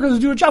qualified workers to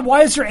do a job,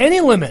 why is there any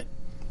limit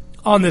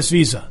on this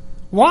visa?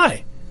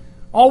 Why?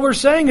 All we're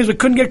saying is we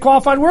couldn't get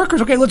qualified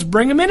workers. Okay, let's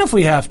bring them in if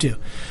we have to.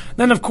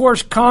 Then, of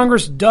course,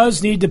 Congress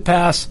does need to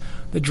pass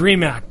the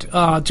DREAM Act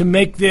to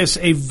make this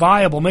a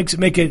viable,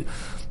 make it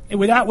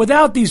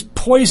without these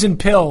poison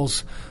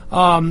pills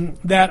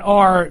that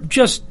are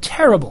just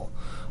terrible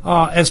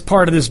as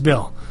part of this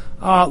bill.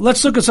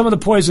 Let's look at some of the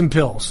poison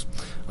pills.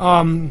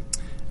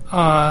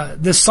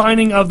 The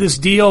signing of this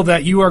deal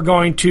that you are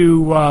going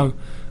to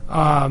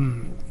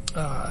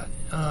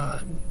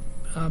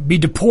be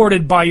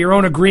deported by your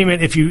own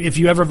agreement if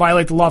you ever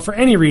violate the law for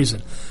any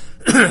reason.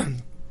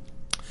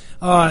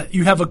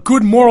 You have a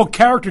good moral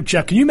character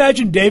check. Can you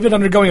imagine David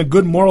undergoing a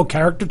good moral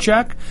character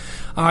check?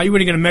 You were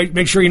going to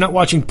make sure you're not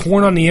watching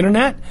porn on the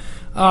internet.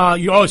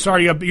 You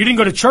didn't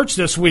go to church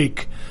this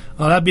week.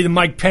 That'd be the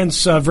Mike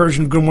Pence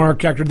version of good moral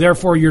character.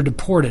 Therefore, you're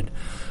deported.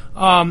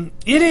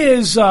 It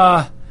is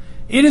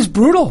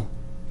brutal.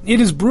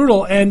 It is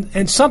brutal,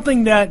 and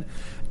something that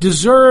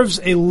deserves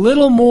a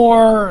little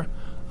more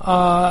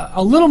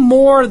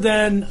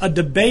than a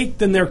debate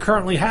than they're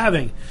currently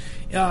having.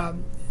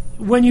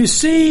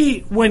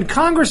 When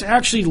Congress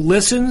actually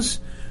listens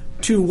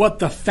to what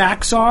the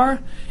facts are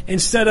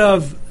instead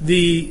of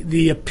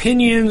the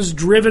opinions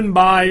driven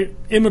by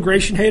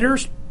immigration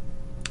haters,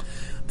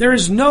 there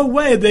is no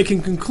way they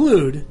can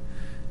conclude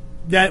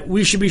that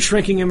we should be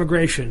shrinking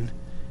immigration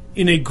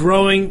in a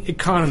growing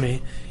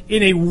economy,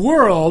 in a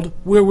world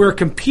where we're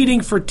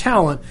competing for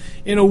talent,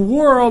 in a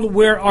world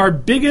where our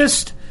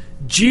biggest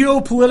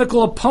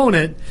geopolitical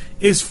opponent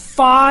is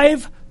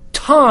 5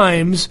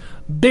 times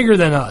bigger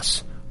than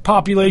us,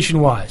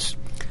 population-wise.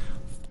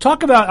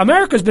 Talk about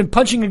America's been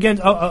punching again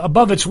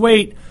above its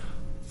weight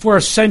for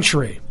a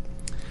century.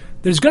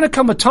 There's going to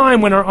come a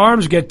time when our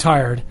arms get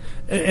tired,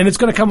 and it's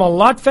going to come a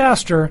lot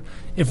faster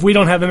if we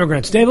don't have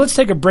immigrants. Dave, let's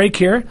take a break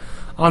here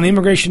on the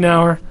Immigration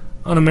Hour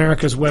on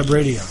America's Web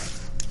Radio.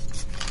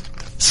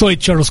 Soy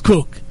Charles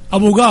Cook,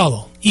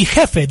 abogado y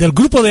jefe del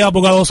grupo de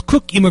abogados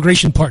Cook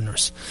Immigration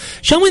Partners.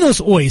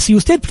 Llámenos hoy si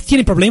usted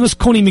tiene problemas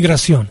con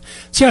inmigración,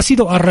 si ha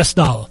sido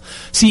arrestado,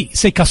 si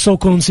se casó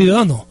con un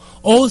ciudadano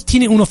o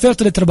tiene una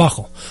oferta de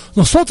trabajo.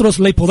 Nosotros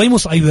le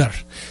podemos ayudar.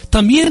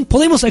 También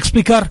podemos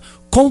explicar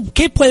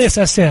qué puedes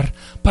hacer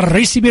para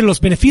recibir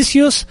los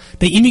beneficios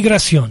de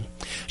inmigración.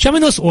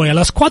 Llámenos hoy a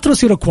las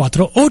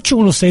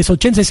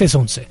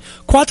 404-816-8611,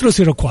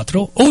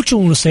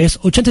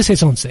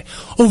 404-816-8611,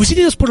 o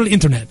visítenos por el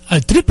internet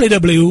al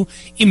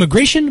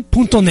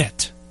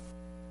www.immigration.net.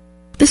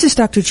 This is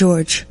Dr.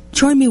 George.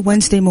 Join me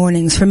Wednesday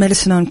mornings for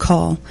Medicine on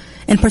Call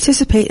and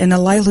participate in a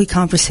lively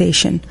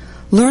conversation.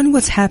 Learn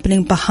what's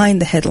happening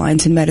behind the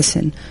headlines in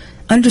medicine,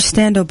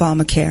 understand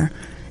Obamacare,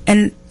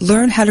 and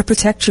learn how to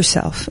protect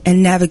yourself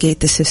and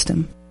navigate the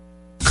system.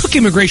 Cook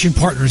Immigration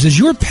Partners is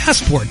your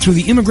passport through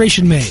the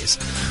immigration maze.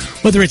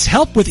 Whether it's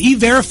help with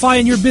E-Verify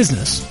in your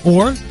business,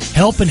 or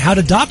help in how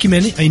to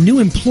document a new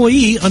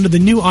employee under the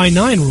new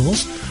I-9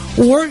 rules,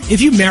 or if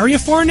you marry a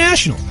foreign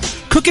national,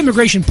 Cook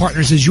Immigration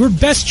Partners is your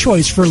best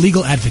choice for a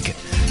legal advocate.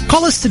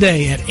 Call us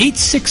today at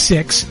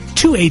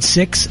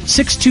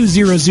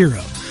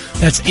 866-286-6200.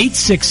 That's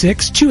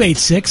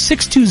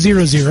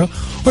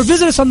 866-286-6200, or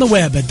visit us on the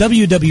web at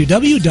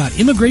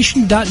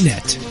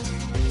www.immigration.net.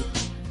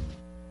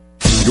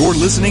 You're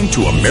listening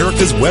to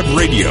America's Web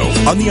Radio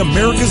on the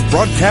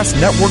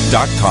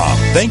AmericasBroadcastNetwork.com.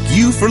 Thank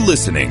you for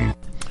listening.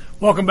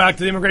 Welcome back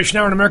to the Immigration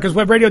Hour on America's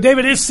Web Radio.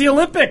 David, it's the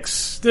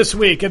Olympics this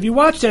week. Have you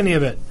watched any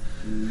of it?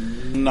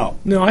 No.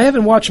 No, I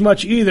haven't watched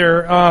much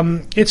either.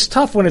 It's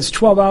tough when it's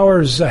 12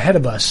 hours ahead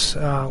of us,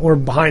 or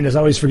behind us. I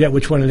always forget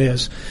which one it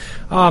is.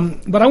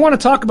 But I want to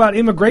talk about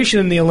immigration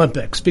in the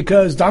Olympics,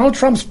 because Donald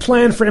Trump's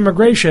plan for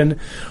immigration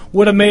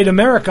would have made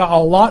America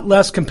a lot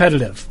less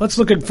competitive. Let's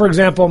look at, for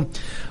example,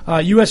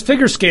 U.S.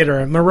 figure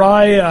skater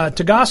Mirai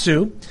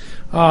Tagasu,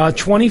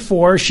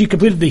 24. She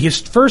completed the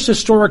first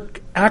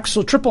historic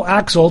triple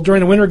axel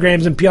during the Winter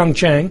Games in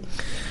Pyeongchang.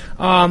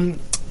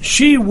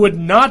 She would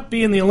not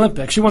be in the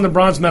Olympics. She won the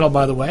bronze medal,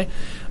 by the way.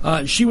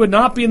 She would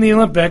not be in the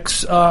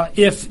Olympics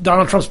if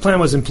Donald Trump's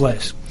plan was in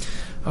place.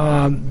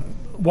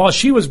 While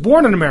she was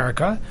born in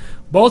America,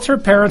 both her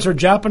parents are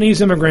Japanese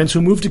immigrants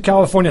who moved to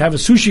California to have a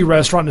sushi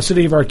restaurant in the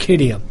city of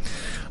Arcadia.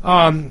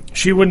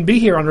 She wouldn't be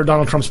here under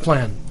Donald Trump's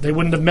plan. They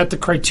wouldn't have met the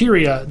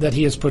criteria that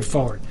he has put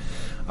forward.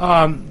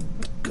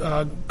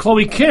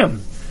 Chloe Kim,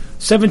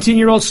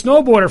 17-year-old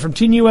snowboarder from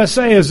Team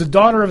USA, is the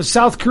daughter of a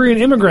South Korean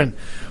immigrant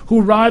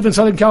who arrived in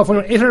Southern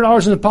California with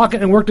 $800 in the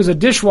pocket and worked as a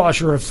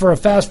dishwasher for a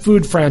fast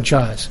food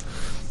franchise.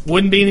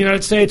 Wouldn't be in the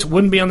United States,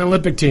 wouldn't be on the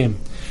Olympic team.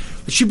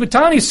 The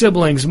Shibutani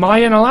siblings,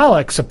 Maya and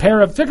Alex, a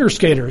pair of figure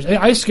skaters,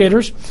 ice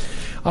skaters,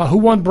 who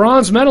won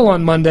bronze medal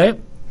on Monday.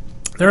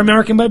 They're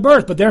American by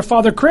birth, but their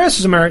father, Chris,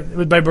 is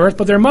American by birth,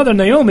 but their mother,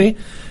 Naomi,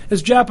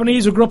 is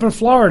Japanese who grew up in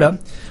Florida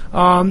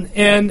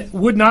and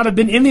would not have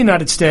been in the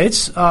United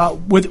States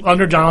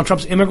under Donald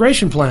Trump's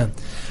immigration plan.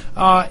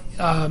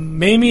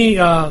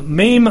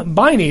 Mame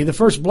Biney, the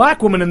first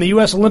black woman in the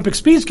U.S. Olympic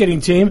speed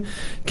skating team,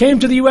 came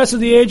to the U.S.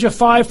 at the age of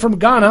 5 from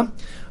Ghana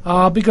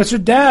because her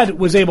dad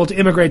was able to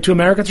immigrate to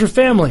America through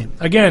family.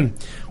 Again,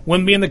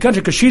 wouldn't be in the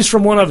country because she's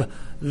from one of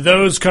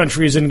those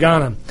countries in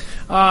Ghana.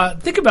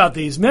 Think about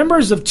these.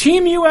 Members of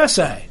Team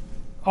USA,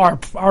 our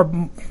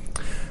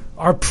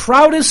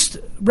proudest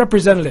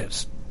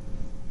representatives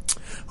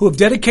who have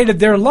dedicated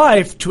their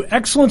life to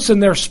excellence in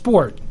their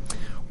sport,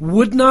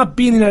 would not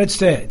be in the United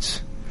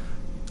States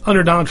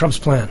under Donald Trump's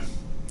plan.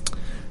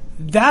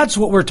 That's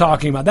what we're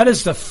talking about. That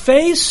is the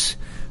face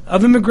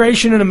of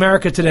immigration in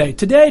America today.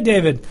 Today,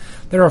 David,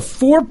 there are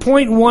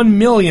 4.1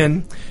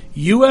 million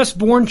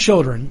U.S.-born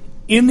children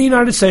in the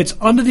United States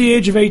under the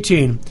age of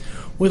 18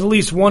 with at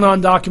least one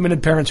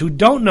undocumented parents who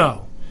don't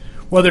know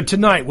whether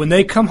tonight, when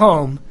they come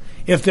home,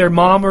 if their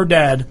mom or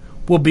dad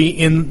will be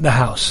in the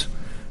house.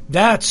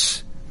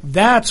 That's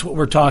what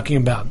we're talking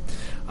about.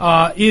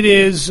 It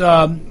is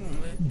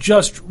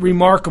just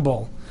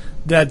remarkable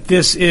that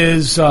this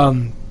is,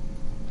 it's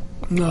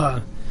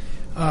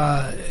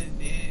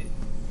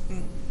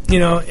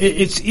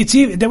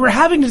even that we're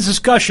having this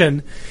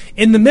discussion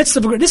in the midst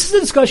of this is a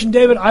discussion,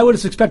 David, I would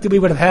have expected we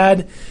would have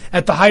had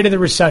at the height of the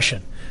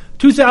recession.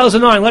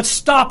 2009, let's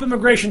stop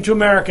immigration to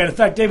America. In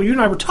fact, David, you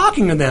and I were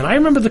talking then. I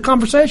remember the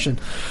conversation.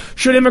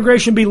 Should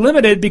immigration be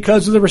limited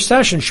because of the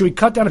recession? Should we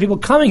cut down on people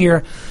coming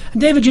here?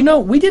 And David,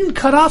 we didn't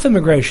cut off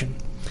immigration.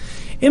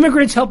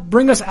 Immigrants helped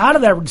bring us out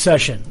of that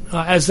recession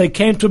as they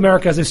came to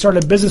America, as they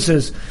started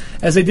businesses,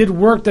 as they did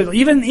work that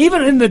even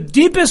in the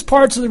deepest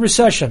parts of the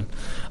recession,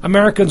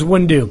 Americans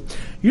wouldn't do.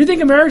 You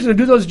think Americans are going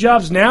to do those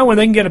jobs now when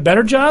they can get a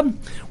better job?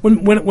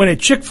 When a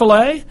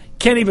Chick-fil-A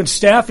can't even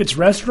staff its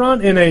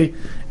restaurant in a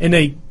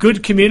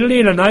good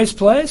community in a nice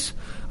place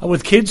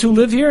with kids who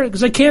live here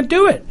because they can't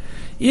do it.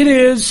 It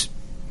is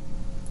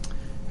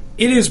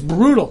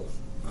brutal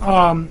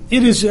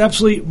It is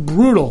absolutely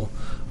brutal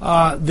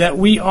that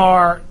we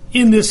are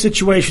in this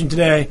situation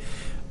today.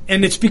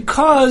 And it's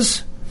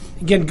because,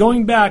 again,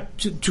 going back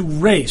to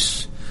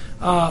race,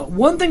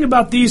 one thing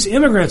about these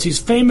immigrants, these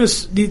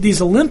famous,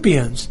 these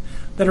Olympians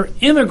that are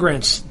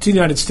immigrants to the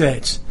United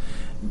States,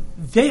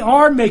 they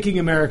are making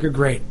America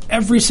great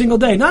every single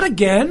day. Not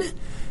again,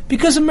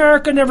 because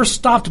America never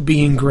stopped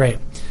being great.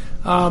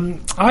 I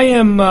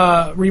am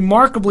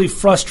remarkably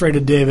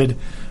frustrated, David,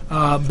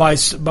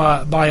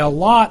 by a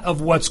lot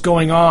of what's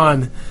going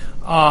on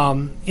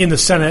in the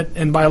Senate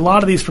and by a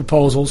lot of these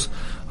proposals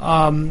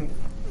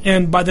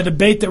and by the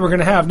debate that we're going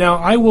to have. Now,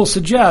 I will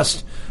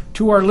suggest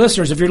to our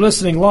listeners, if you're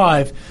listening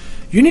live,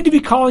 you need to be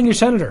calling your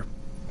senator.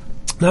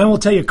 Now, I will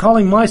tell you,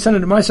 calling my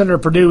Senator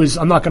Perdue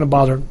I'm not going to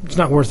bother. It's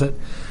not worth it.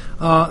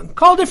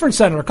 Call a different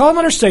senator. Call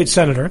another state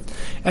senator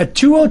at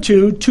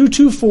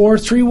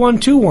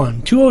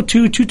 202-224-3121,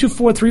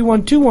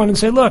 202-224-3121, and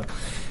say, look,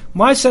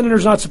 my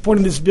senator's not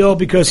supporting this bill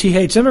because he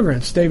hates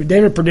immigrants.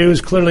 David Perdue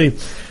is clearly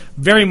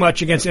very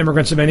much against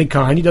immigrants of any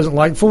kind. He doesn't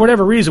like, for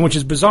whatever reason, which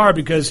is bizarre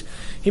because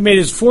he made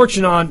his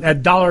fortune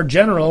at Dollar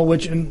General,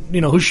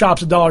 who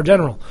shops at Dollar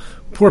General?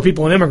 Poor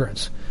people and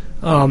immigrants.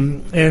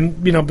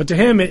 But to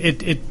him,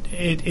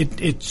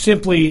 it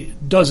simply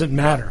doesn't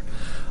matter.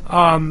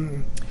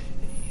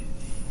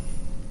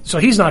 So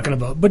he's not going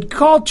to vote. But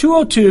call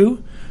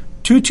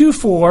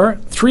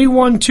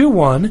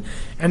 202-224-3121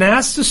 and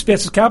ask to speak.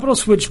 It's the Capitol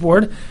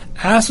Switchboard.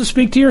 Ask to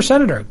speak to your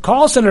senator.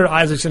 Call Senator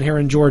Isaacson here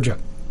in Georgia.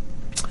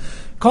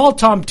 Call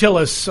Tom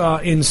Tillis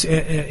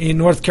in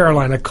North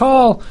Carolina.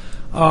 Call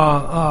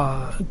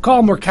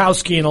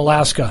Murkowski in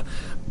Alaska.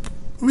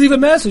 Leave a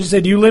message. Say,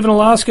 do you live in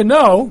Alaska?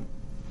 No,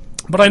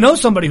 but I know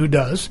somebody who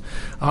does,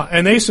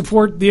 and they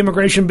support the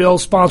immigration bill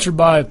sponsored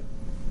by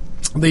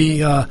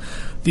the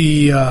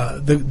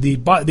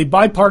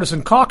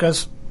bipartisan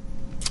caucus,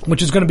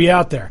 which is going to be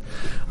out there.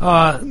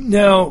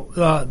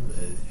 Now,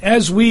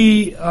 as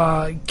we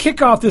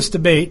kick off this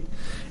debate,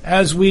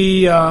 as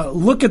we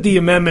look at the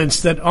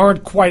amendments that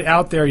aren't quite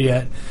out there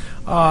yet,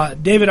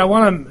 David, I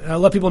want to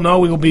let people know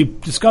we will be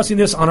discussing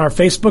this on our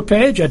Facebook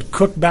page at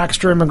Cook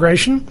Baxter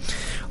Immigration.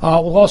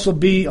 We'll also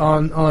be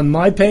on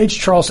my page,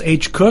 Charles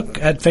H. Cook,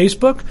 at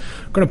Facebook.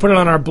 We're going to put it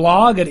on our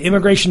blog at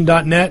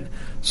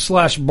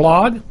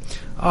immigration.net/blog.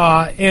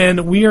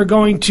 And we are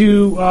going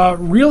to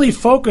really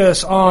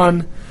focus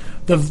on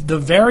the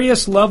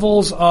various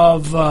levels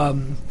of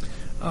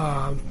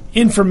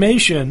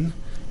information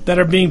that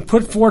are being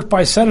put forth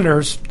by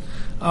senators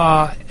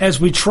as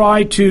we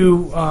try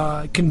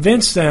to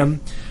convince them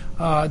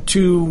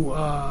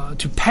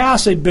to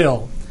pass a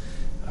bill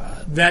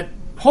that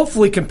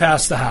hopefully can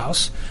pass the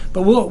House.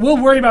 But we'll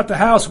worry about the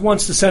House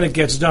once the Senate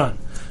gets done.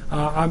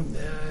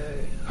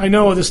 I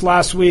know this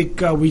last week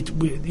we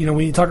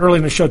talked earlier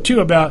in the show too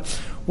about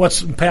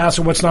what's passed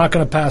or what's not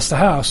going to pass the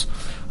House.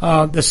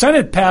 The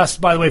Senate passed,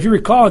 by the way, if you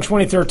recall, in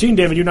 2013,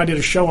 David, you and I did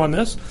a show on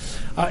this,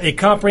 a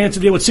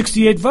comprehensive deal with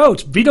 68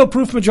 votes,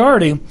 veto-proof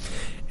majority,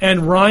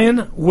 and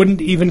Ryan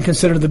wouldn't even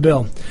consider the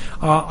bill.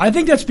 I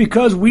think that's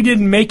because we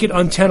didn't make it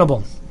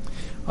untenable.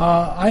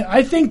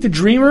 I think the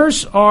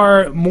Dreamers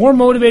are more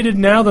motivated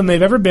now than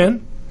they've ever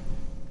been.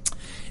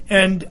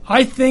 And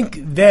I think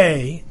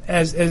they,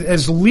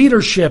 as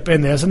leadership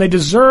in this, and they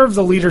deserve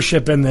the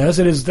leadership in this,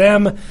 it is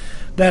them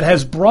that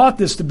has brought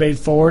this debate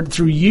forward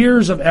through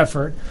years of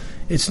effort.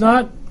 It's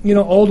not,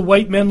 old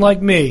white men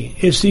like me.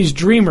 It's these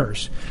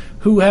Dreamers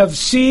who have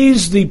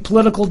seized the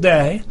political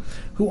day,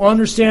 who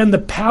understand the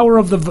power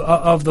of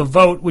the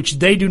vote, which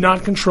they do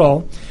not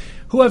control,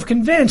 who have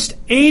convinced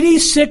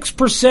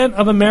 86%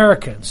 of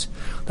Americans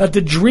that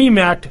the DREAM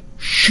Act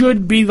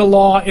should be the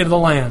law in the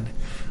land.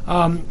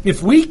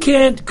 If we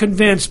can't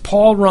convince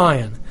Paul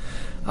Ryan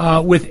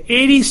with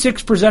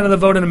 86% of the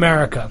vote in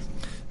America,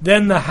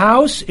 then the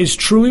House is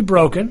truly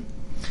broken,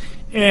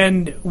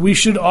 and we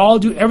should all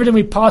do everything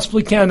we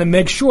possibly can to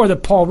make sure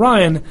that Paul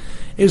Ryan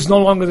is no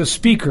longer the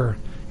Speaker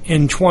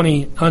on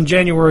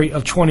January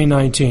of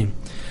 2019.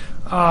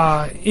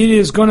 It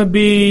is going to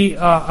be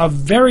a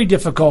very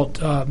difficult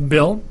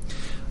bill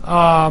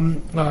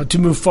to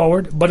move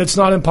forward, but it's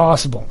not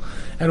impossible.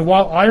 And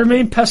while I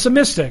remain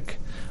pessimistic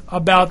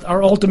about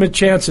our ultimate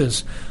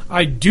chances,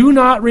 I do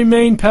not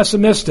remain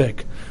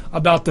pessimistic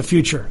about the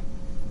future.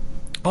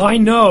 I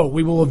know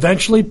we will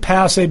eventually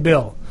pass a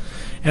bill,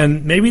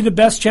 and maybe the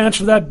best chance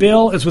for that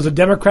bill is with a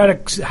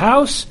Democratic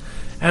House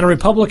and a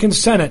Republican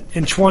Senate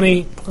in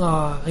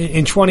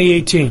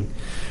 2018.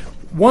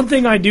 One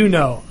thing I do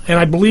know, and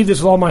I believe this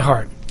with all my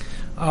heart,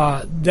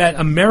 that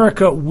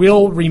America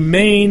will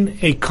remain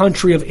a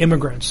country of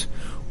immigrants.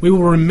 We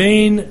will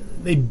remain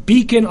a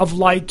beacon of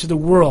light to the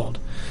world,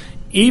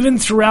 even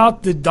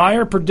throughout the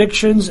dire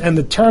predictions and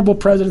the terrible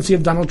presidency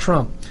of Donald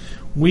Trump.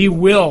 We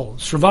will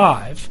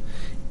survive,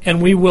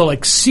 and we will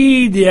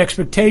exceed the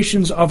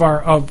expectations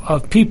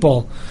of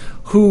people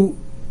who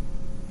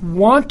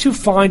want to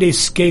find a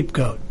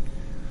scapegoat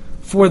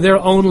for their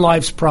own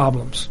life's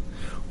problems.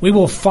 We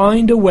will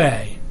find a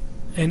way,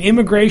 and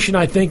immigration,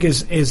 I think,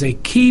 is a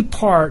key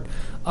part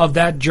of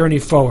that journey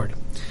forward.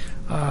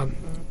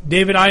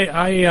 David,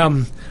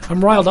 I'm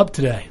riled up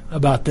today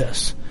about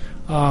this.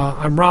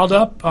 I'm riled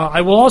up.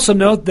 I will also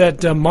note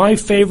that my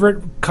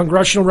favorite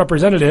congressional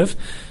representative,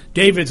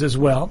 David's as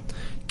well,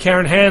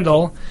 Karen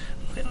Handel,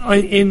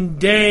 in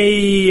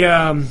day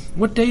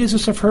what day is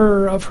this of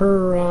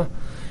her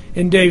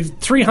in day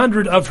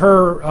 300 of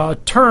her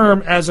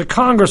term as a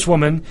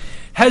congresswoman,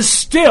 has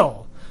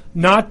still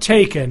not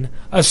taken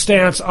a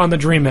stance on the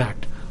DREAM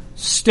Act.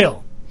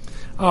 Still.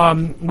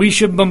 We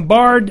should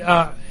bombard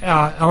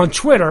on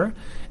Twitter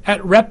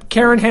at Rep.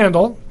 Karen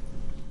Handel,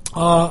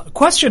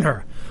 question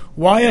her.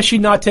 Why has she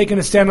not taken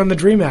a stand on the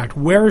DREAM Act?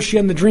 Where is she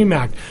on the DREAM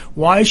Act?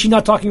 Why is she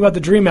not talking about the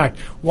DREAM Act?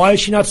 Why is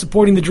she not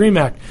supporting the DREAM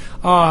Act?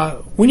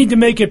 We need to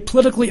make it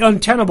politically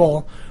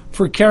untenable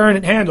for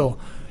Karen Handel,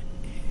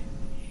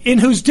 in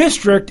whose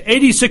district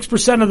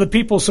 86% of the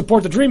people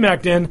support the DREAM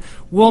Act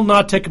will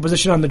not take a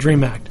position on the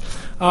DREAM Act.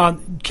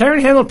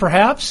 Karen Handel,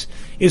 perhaps,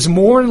 is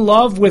more in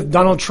love with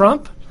Donald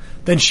Trump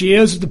than she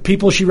is with the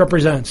people she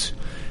represents.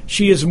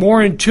 She is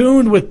more in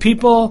tune with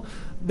people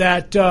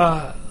that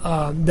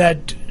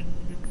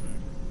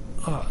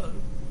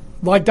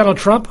like Donald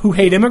Trump, who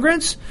hate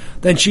immigrants,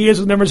 than she is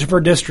with members of her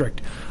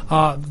district.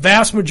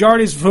 Vast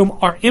majorities of whom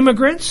are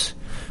immigrants.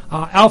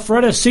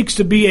 Alpharetta seeks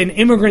to be an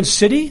immigrant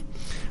city.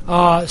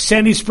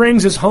 Sandy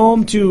Springs is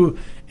home to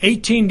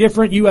 18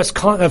 different U.S.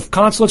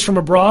 consulates from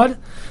abroad.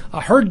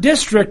 Her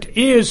district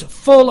is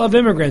full of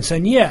immigrants,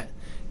 and yet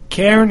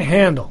Karen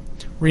Handel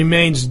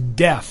remains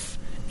deaf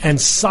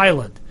and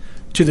silent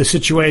to the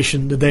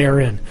situation that they are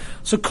in.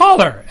 So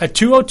call her at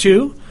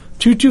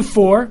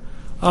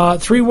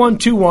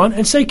 202-224-3121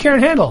 and say, Karen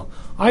Handel,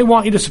 I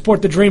want you to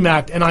support the DREAM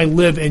Act, and I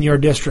live in your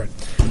district.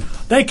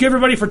 Thank you,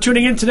 everybody, for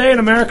tuning in today on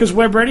America's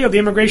Web Radio, the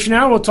Immigration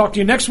Hour. We'll talk to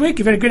you next week.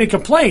 If you have any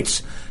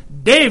complaints,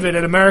 David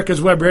at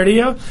America's Web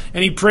Radio.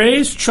 Any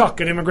praise,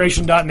 Chuck at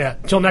immigration.net.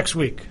 Until next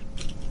week.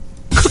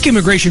 Cook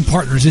Immigration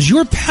Partners is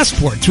your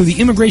passport through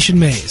the immigration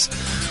maze.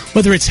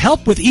 Whether it's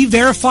help with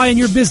E-Verify in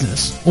your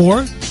business,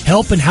 or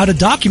help in how to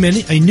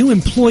document a new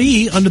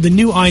employee under the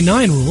new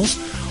I-9 rules,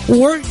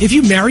 or if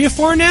you marry a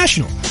foreign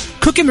national,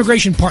 Cook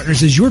Immigration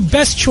Partners is your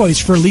best choice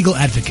for a legal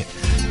advocate.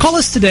 Call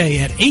us today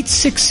at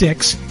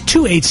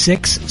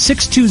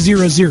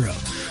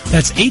 866-286-6200.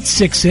 That's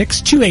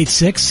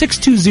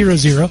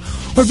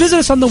 866-286-6200, or visit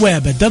us on the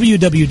web at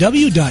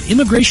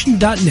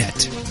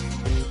www.immigration.net.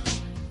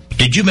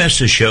 Did you miss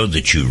a show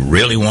that you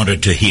really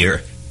wanted to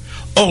hear?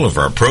 All of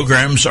our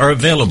programs are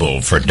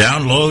available for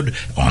download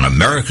on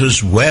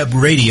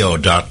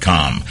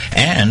americaswebradio.com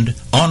and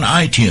on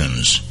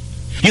iTunes.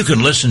 You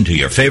can listen to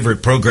your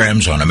favorite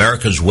programs on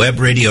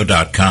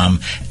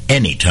americaswebradio.com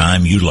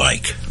anytime you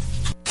like.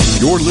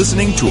 You're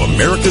listening to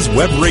America's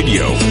Web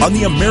Radio on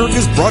the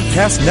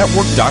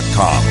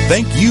AmericasBroadcastNetwork.com.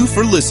 Thank you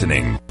for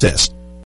listening. Test.